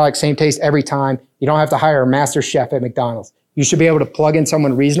same product, same taste every time. You don't have to hire a master chef at McDonald's. You should be able to plug in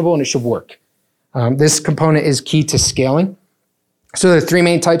someone reasonable and it should work. This component is key to scaling. So there are three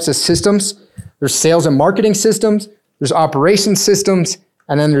main types of systems. There's sales and marketing systems, there's operations systems,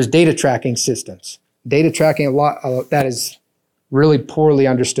 and then there's data tracking systems. Data tracking, that is really poorly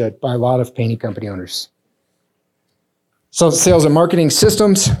understood by a lot of painting company owners. So sales and marketing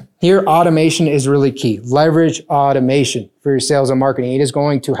systems, here automation is really key. Leverage automation for your sales and marketing. It is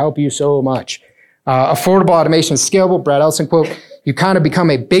going to help you so much. Affordable automation is scalable. Brad Ellison quote, you kind of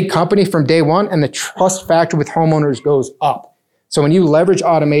become a big company from day one and the trust factor with homeowners goes up. So when you leverage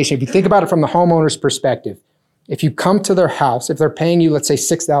automation, if you think about it from the homeowner's perspective, if you come to their house, if they're paying you, let's say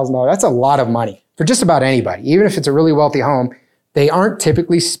 $6,000, that's a lot of money for just about anybody. Even if it's a really wealthy home, they aren't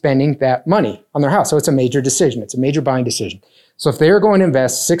typically spending that money on their house. So it's a major decision. It's a major buying decision. So if they're going to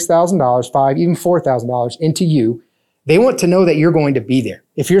invest $6,000, $5,000, even $4,000 into you, they want to know that you're going to be there.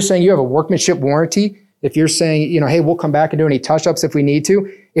 If you're saying you have a workmanship warranty, if you're saying, hey, we'll come back and do any touch-ups if we need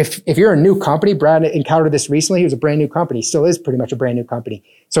to. If you're a new company, Brad encountered this recently. He was a brand new company. He still is pretty much a brand new company.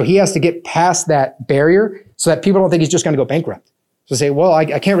 So he has to get past that barrier so that people don't think he's just going to go bankrupt. So say, well, I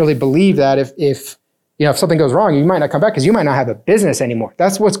can't really believe that if something goes wrong, you might not come back because you might not have a business anymore.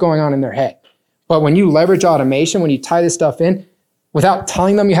 That's what's going on in their head. But when you leverage automation, when you tie this stuff in, without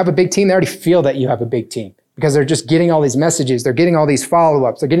telling them you have a big team, they already feel that you have a big team because they're just getting all these messages. They're getting all these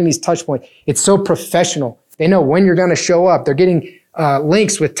follow-ups. They're getting these touch points. It's so professional. They know when you're going to show up. They're getting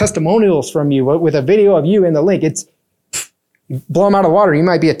links with testimonials from you, with a video of you in the link. You blow them out of the water. You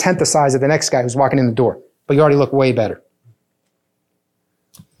might be a tenth the size of the next guy who's walking in the door, but you already look way better.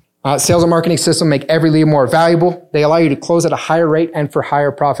 Sales and marketing system make every lead more valuable. They allow you to close at a higher rate and for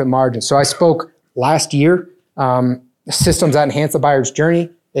higher profit margins. So I spoke last year, systems that enhance the buyer's journey.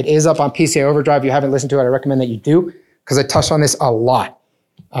 It is up on PCA Overdrive. If you haven't listened to it, I recommend that you do because I touched on this a lot.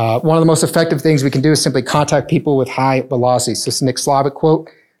 One of the most effective things we can do is simply contact people with high velocities. This is Nick Slavic quote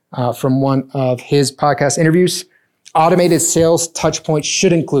from one of his podcast interviews. Automated sales touch points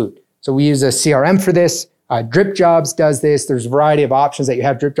should include. So we use a CRM for this. Drip Jobs does this. There's a variety of options that you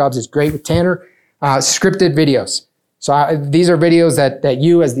have. Drip Jobs is great with Tanner. Scripted videos. So these are videos that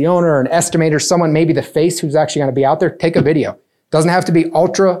you as the owner or an estimator, someone maybe the face who's actually going to be out there, take a video. Doesn't have to be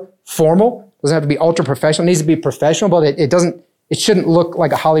ultra formal. Doesn't have to be ultra professional. It needs to be professional, but it shouldn't look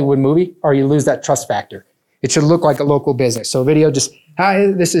like a Hollywood movie or you lose that trust factor. It should look like a local business. So video just,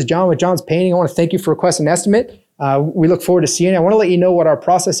 hi, this is John with John's Painting. I want to thank you for requesting an estimate. We look forward to seeing it. I want to let you know what our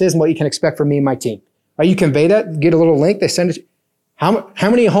process is and what you can expect from me and my team. Right? You convey that, get a little link, they send it. How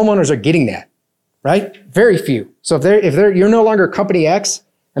many homeowners are getting that? Right? Very few. So if you're no longer company X,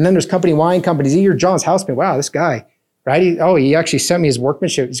 and then there's company Y and company Z, you're John's houseman. Wow, this guy, right? He actually sent me his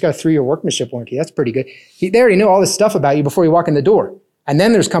workmanship. He's got a 3-year workmanship warranty. That's pretty good. They already know all this stuff about you before you walk in the door. And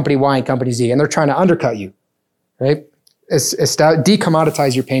then there's company Y and company Z, and they're trying to undercut you, right?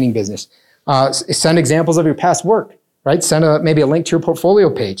 Decommoditize your painting business. Send examples of your past work, right? Send maybe a link to your portfolio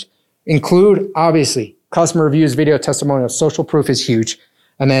page. Include, obviously, customer reviews, video testimonials. Social proof is huge.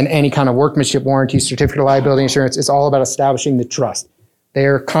 And then any kind of workmanship warranty, certificate of liability insurance. It's all about establishing the trust.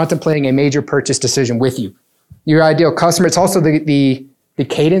 They're contemplating a major purchase decision with you. Your ideal customer, it's also the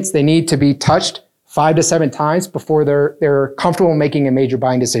cadence. They need to be touched 5 to 7 times before they're comfortable making a major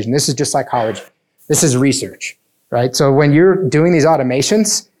buying decision. This is just psychology. This is research, right? So when you're doing these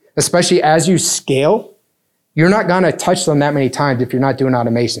automations, especially as you scale, you're not going to touch them that many times if you're not doing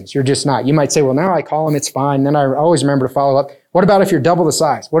automations. You're just not. You might say, well, now I call them, it's fine. Then I always remember to follow up. What about if you're double the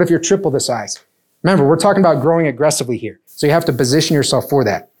size? What if you're triple the size? Remember, we're talking about growing aggressively here. So you have to position yourself for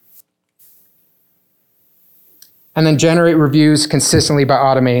that. And then generate reviews consistently by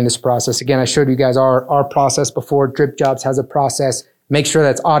automating this process. Again, I showed you guys our process before. Drip Jobs has a process. Make sure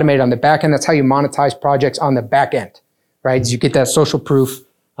that's automated on the back end. That's how you monetize projects on the back end, right? So you get that social proof.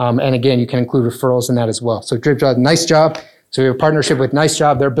 And again, you can include referrals in that as well. So Drip Job, Nice Job. So we have a partnership with Nice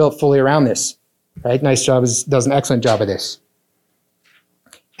Job. They're built fully around this, right? Nice Job does an excellent job of this.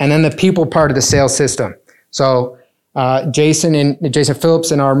 And then the people part of the sales system. So Jason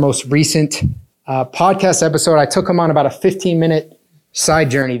Phillips in our most recent podcast episode, I took him on about a 15-minute side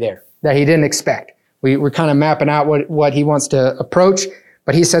journey there. that he didn't expect. We're kind of mapping out what he wants to approach,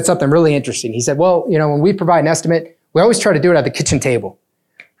 but he said something really interesting. He said, well, when we provide an estimate, we always try to do it at the kitchen table.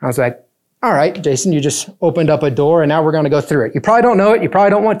 I was like, all right, Jason, you just opened up a door and now we're going to go through it. You probably don't know it. You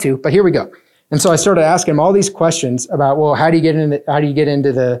probably don't want to, but here we go. And so I started asking him all these questions about, well, how do you get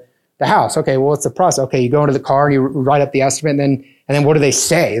into the house? Okay, well, what's the process? Okay, you go into the car and you write up the estimate, and then what do they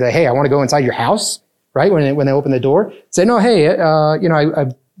say? They, hey, I want to go inside your house, right? When they open the door, say, no, hey,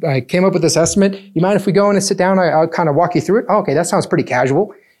 I came up with this estimate. You mind if we go in and sit down? I'll kind of walk you through it. Oh, okay, that sounds pretty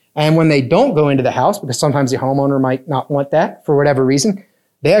casual. And when they don't go into the house, because sometimes the homeowner might not want that for whatever reason,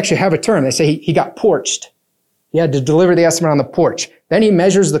 they actually have a term. They say he got porched. He had to deliver the estimate on the porch. Then he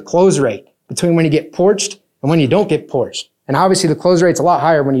measures the close rate between when you get porched and when you don't get porched. And obviously the close rate's a lot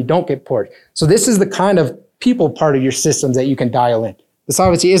higher when you don't get porched. So this is the kind of people part of your systems that you can dial in. This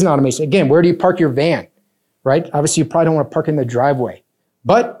obviously isn't automation. Again, where do you park your van, right? Obviously you probably don't want to park in the driveway.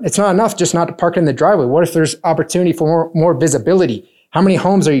 But it's not enough just not to park in the driveway. What if there's opportunity for more visibility? How many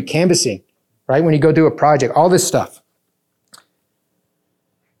homes are you canvassing, right? When you go do a project, all this stuff.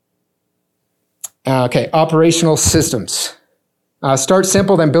 Okay, operational systems. Start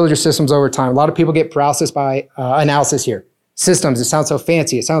simple, then build your systems over time. A lot of people get paralysis by analysis here. Systems, it sounds so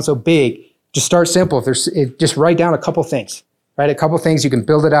fancy, it sounds so big. Just start simple. Just write down a couple things, right? A couple things, you can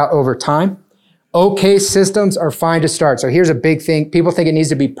build it out over time. Okay, systems are fine to start. So here's a big thing. People think it needs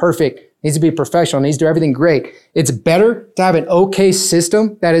to be perfect, needs to be professional, needs to do everything great. It's better to have an okay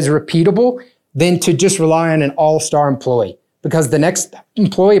system that is repeatable than to just rely on an all-star employee, because the next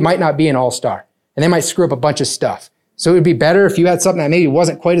employee might not be an all-star. And they might screw up a bunch of stuff. So it would be better if you had something that maybe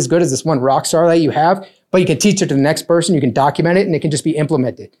wasn't quite as good as this one rock star that you have, but you can teach it to the next person, you can document it, and it can just be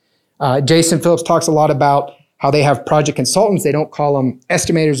implemented. Jason Phillips talks a lot about how they have project consultants. They don't call them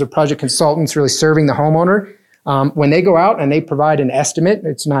estimators or project consultants, really serving the homeowner. When they go out and they provide an estimate,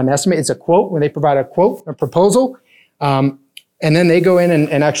 it's not an estimate, it's a quote. When they provide a quote, a proposal, and then they go in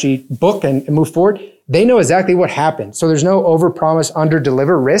and actually book and move forward, they know exactly what happened. So there's no overpromise,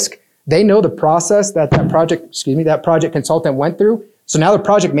 under-deliver risk. They know the process that project consultant went through. So now the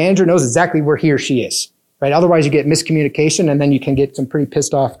project manager knows exactly where he or she is, right? Otherwise you get miscommunication and then you can get some pretty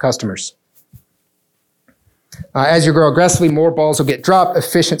pissed off customers. As you grow aggressively, more balls will get dropped.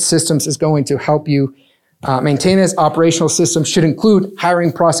 Efficient systems is going to help you maintain this. Operational systems should include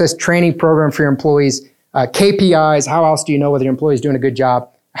hiring process, training program for your employees, KPIs. How else do you know whether your employee is doing a good job?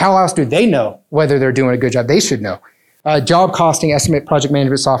 How else do they know whether they're doing a good job? They should know. Job costing, estimate, project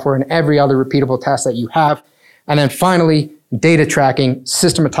management software, and every other repeatable task that you have. And then finally, data tracking,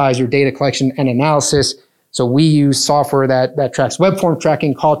 systematize your data collection and analysis. So we use software that tracks web form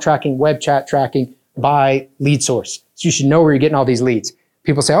tracking, call tracking, web chat tracking by lead source. So you should know where you're getting all these leads.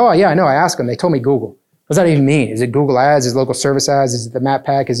 People say, oh yeah, I know, I asked them, they told me Google. What does that even mean? Is it Google ads? Is it local service ads? Is it the map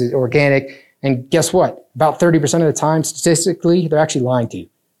pack? Is it organic? And guess what? About 30% of the time, statistically, they're actually lying to you.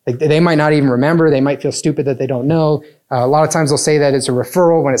 They might not even remember. They might feel stupid that they don't know. A lot of times they'll say that it's a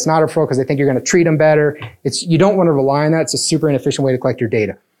referral when it's not a referral because they think you're going to treat them better. You don't want to rely on that. It's a super inefficient way to collect your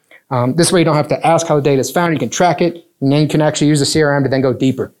data. This way you don't have to ask how the data is found. You can track it, and then you can actually use the CRM to then go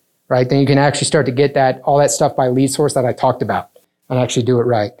deeper, right? Then you can actually start to get all that stuff by lead source that I talked about and actually do it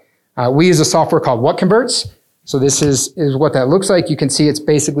right. We use a software called What Converts. So this is what that looks like. You can see it's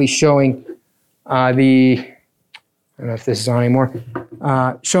basically showing I don't know if this is on anymore,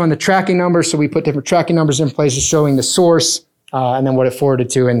 showing the tracking numbers. So we put different tracking numbers in places, showing the source, and then what it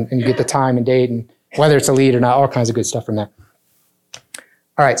forwarded to, and you get the time and date and whether it's a lead or not, all kinds of good stuff from there.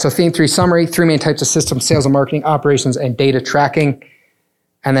 All right, so theme 3 summary, 3 main types of systems: sales and marketing, operations, and data tracking.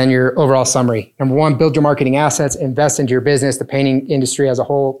 And then your overall summary. Number 1, build your marketing assets, invest into your business. The painting industry as a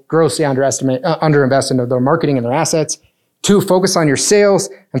whole grossly underinvest into their marketing and their assets. 2, focus on your sales.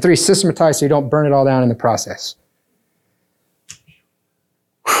 And 3, systematize so you don't burn it all down in the process.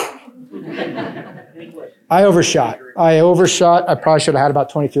 I overshot. I probably should have had about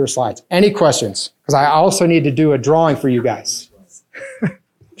 20 fewer slides. Any questions? Because I also need to do a drawing for you guys.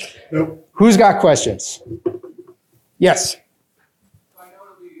 Nope. Who's got questions? Yes. I know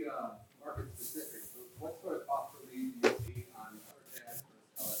it'll be market specific, but what sort of cost per lead do you see on search ads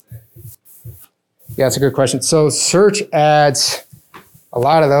versus LSA? Yeah, that's a good question. So search ads, a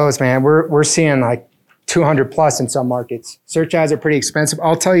lot of those, man, we're seeing like 200 plus in some markets. Search ads are pretty expensive.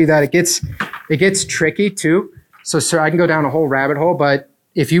 I'll tell you that it gets tricky too. So sir, I can go down a whole rabbit hole, but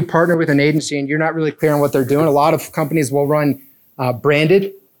if you partner with an agency and you're not really clear on what they're doing, a lot of companies will run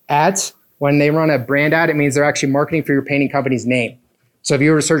branded ads. When they run a brand ad, it means they're actually marketing for your painting company's name. So if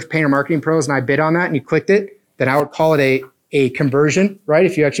you were to search painter marketing pros and I bid on that and you clicked it, then I would call it a conversion, right?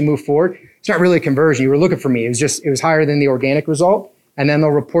 If you actually move forward, it's not really a conversion. You were looking for me. It was higher than the organic result. and then they'll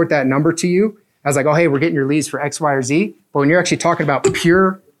report that number to you as like, oh, hey, we're getting your leads for X, Y, or Z. But when you're actually talking about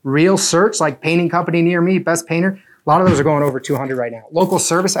pure, real search, like painting company near me, best painter, a lot of those are going over 200 right now. Local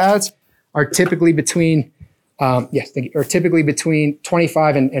service ads are typically between typically between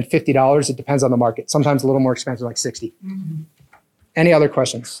 $25 and $50. It depends on the market. Sometimes a little more expensive, like 60. Any other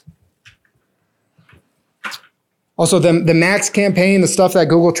questions? Also, the max campaign, the stuff that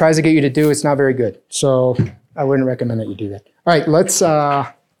Google tries to get you to do, it's not very good. So I wouldn't recommend that you do that. All right, let's.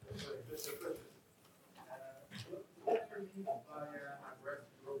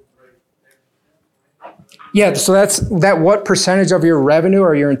 Yeah, so that's that. What percentage of your revenue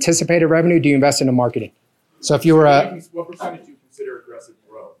or your anticipated revenue do you invest into marketing? So if you were what percentage do you consider aggressive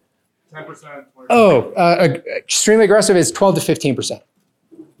growth? 10%, 20%? Oh, extremely aggressive is 12 to 15%.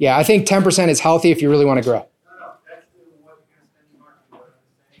 Yeah, I think 10% is healthy if you really want to grow.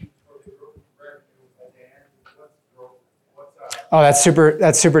 Oh, that's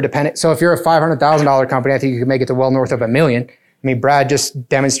super dependent. So if you're a $500,000 company, I think you can make it to well north of $1 million. I mean, Brad just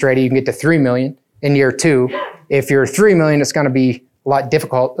demonstrated you can get to 3 million in year 2. If you're 3 million, it's going to be a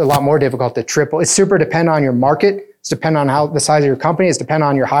lot more difficult to triple. It's super dependent on your market. It's dependent on how the size of your company. It's dependent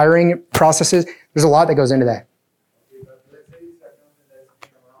on your hiring processes. There's a lot that goes into that.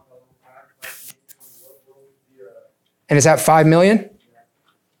 And it's at 5 million?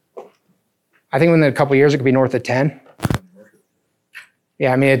 I think within a couple of years, it could be north of 10.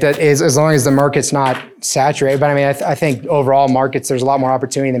 Yeah, I mean, it is, as long as the market's not saturated. But I mean, I think overall markets, there's a lot more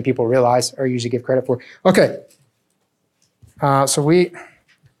opportunity than people realize or usually give credit for. Okay. So I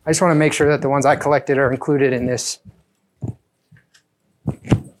just want to make sure that the ones I collected are included in this.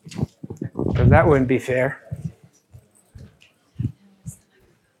 Because that wouldn't be fair.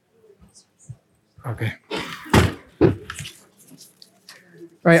 Okay.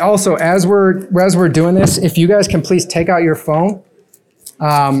 All right, also, as we're doing this, if you guys can please take out your phone,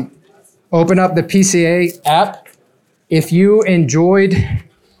 open up the PCA app. If you enjoyed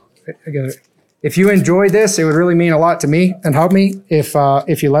this, it would really mean a lot to me and help me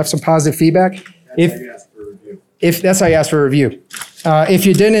if you left some positive feedback. If that's how you ask for a review. If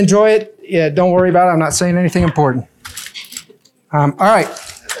you didn't enjoy it, yeah, don't worry about it. I'm not saying anything important. All right.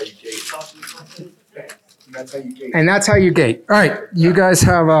 And that's how you gate. All right, you guys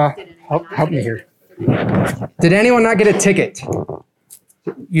have help me here. Did anyone not get a ticket?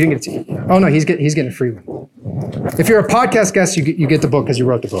 You didn't get a ticket. Oh no, he's getting a free one. If you're a podcast guest, you get the book because you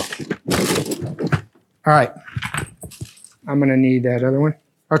wrote the book. All right, I'm gonna need that other one.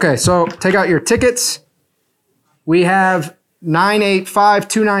 Okay, so take out your tickets. We have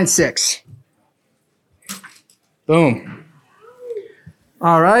 985296. Boom.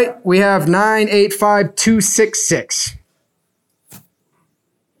 All right, we have 985266.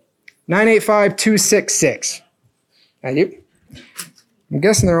 985266. Thank you. I'm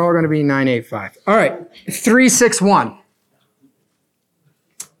guessing they're all going to be 985. All right, 361.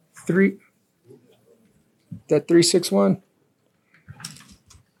 That 361?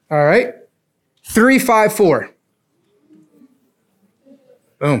 All right, 354.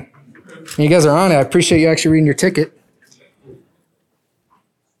 Boom. You guys are on it. I appreciate you actually reading your ticket.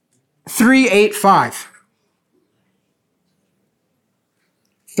 385.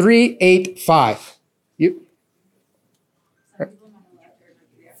 385. Yep.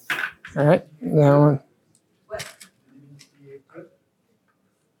 All right. That one.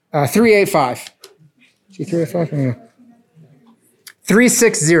 385. See 385?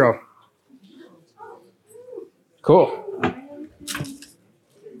 360. Cool.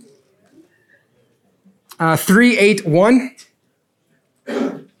 381.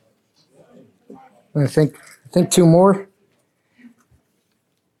 I think 2 more.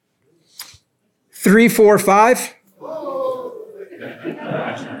 345.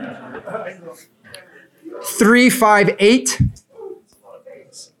 358.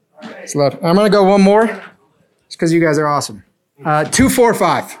 It's low. I'm going to go one more. It's because you guys are awesome.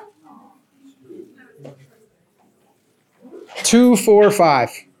 245. 245.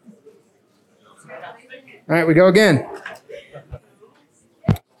 All right, we go again.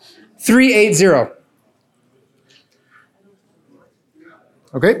 380.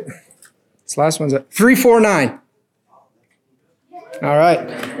 Okay. This last one's at 349. All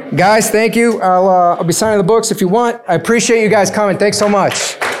right. Guys, thank you. I'll be signing the books if you want. I appreciate you guys coming. Thanks so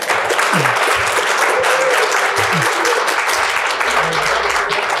much.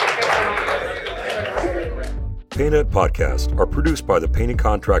 PaintNet podcasts are produced by the Painting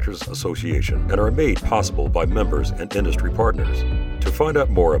Contractors Association and are made possible by members and industry partners. To find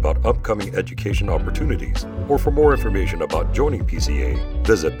out more about upcoming education opportunities or for more information about joining PCA,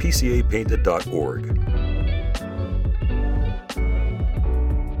 visit pcapainted.org.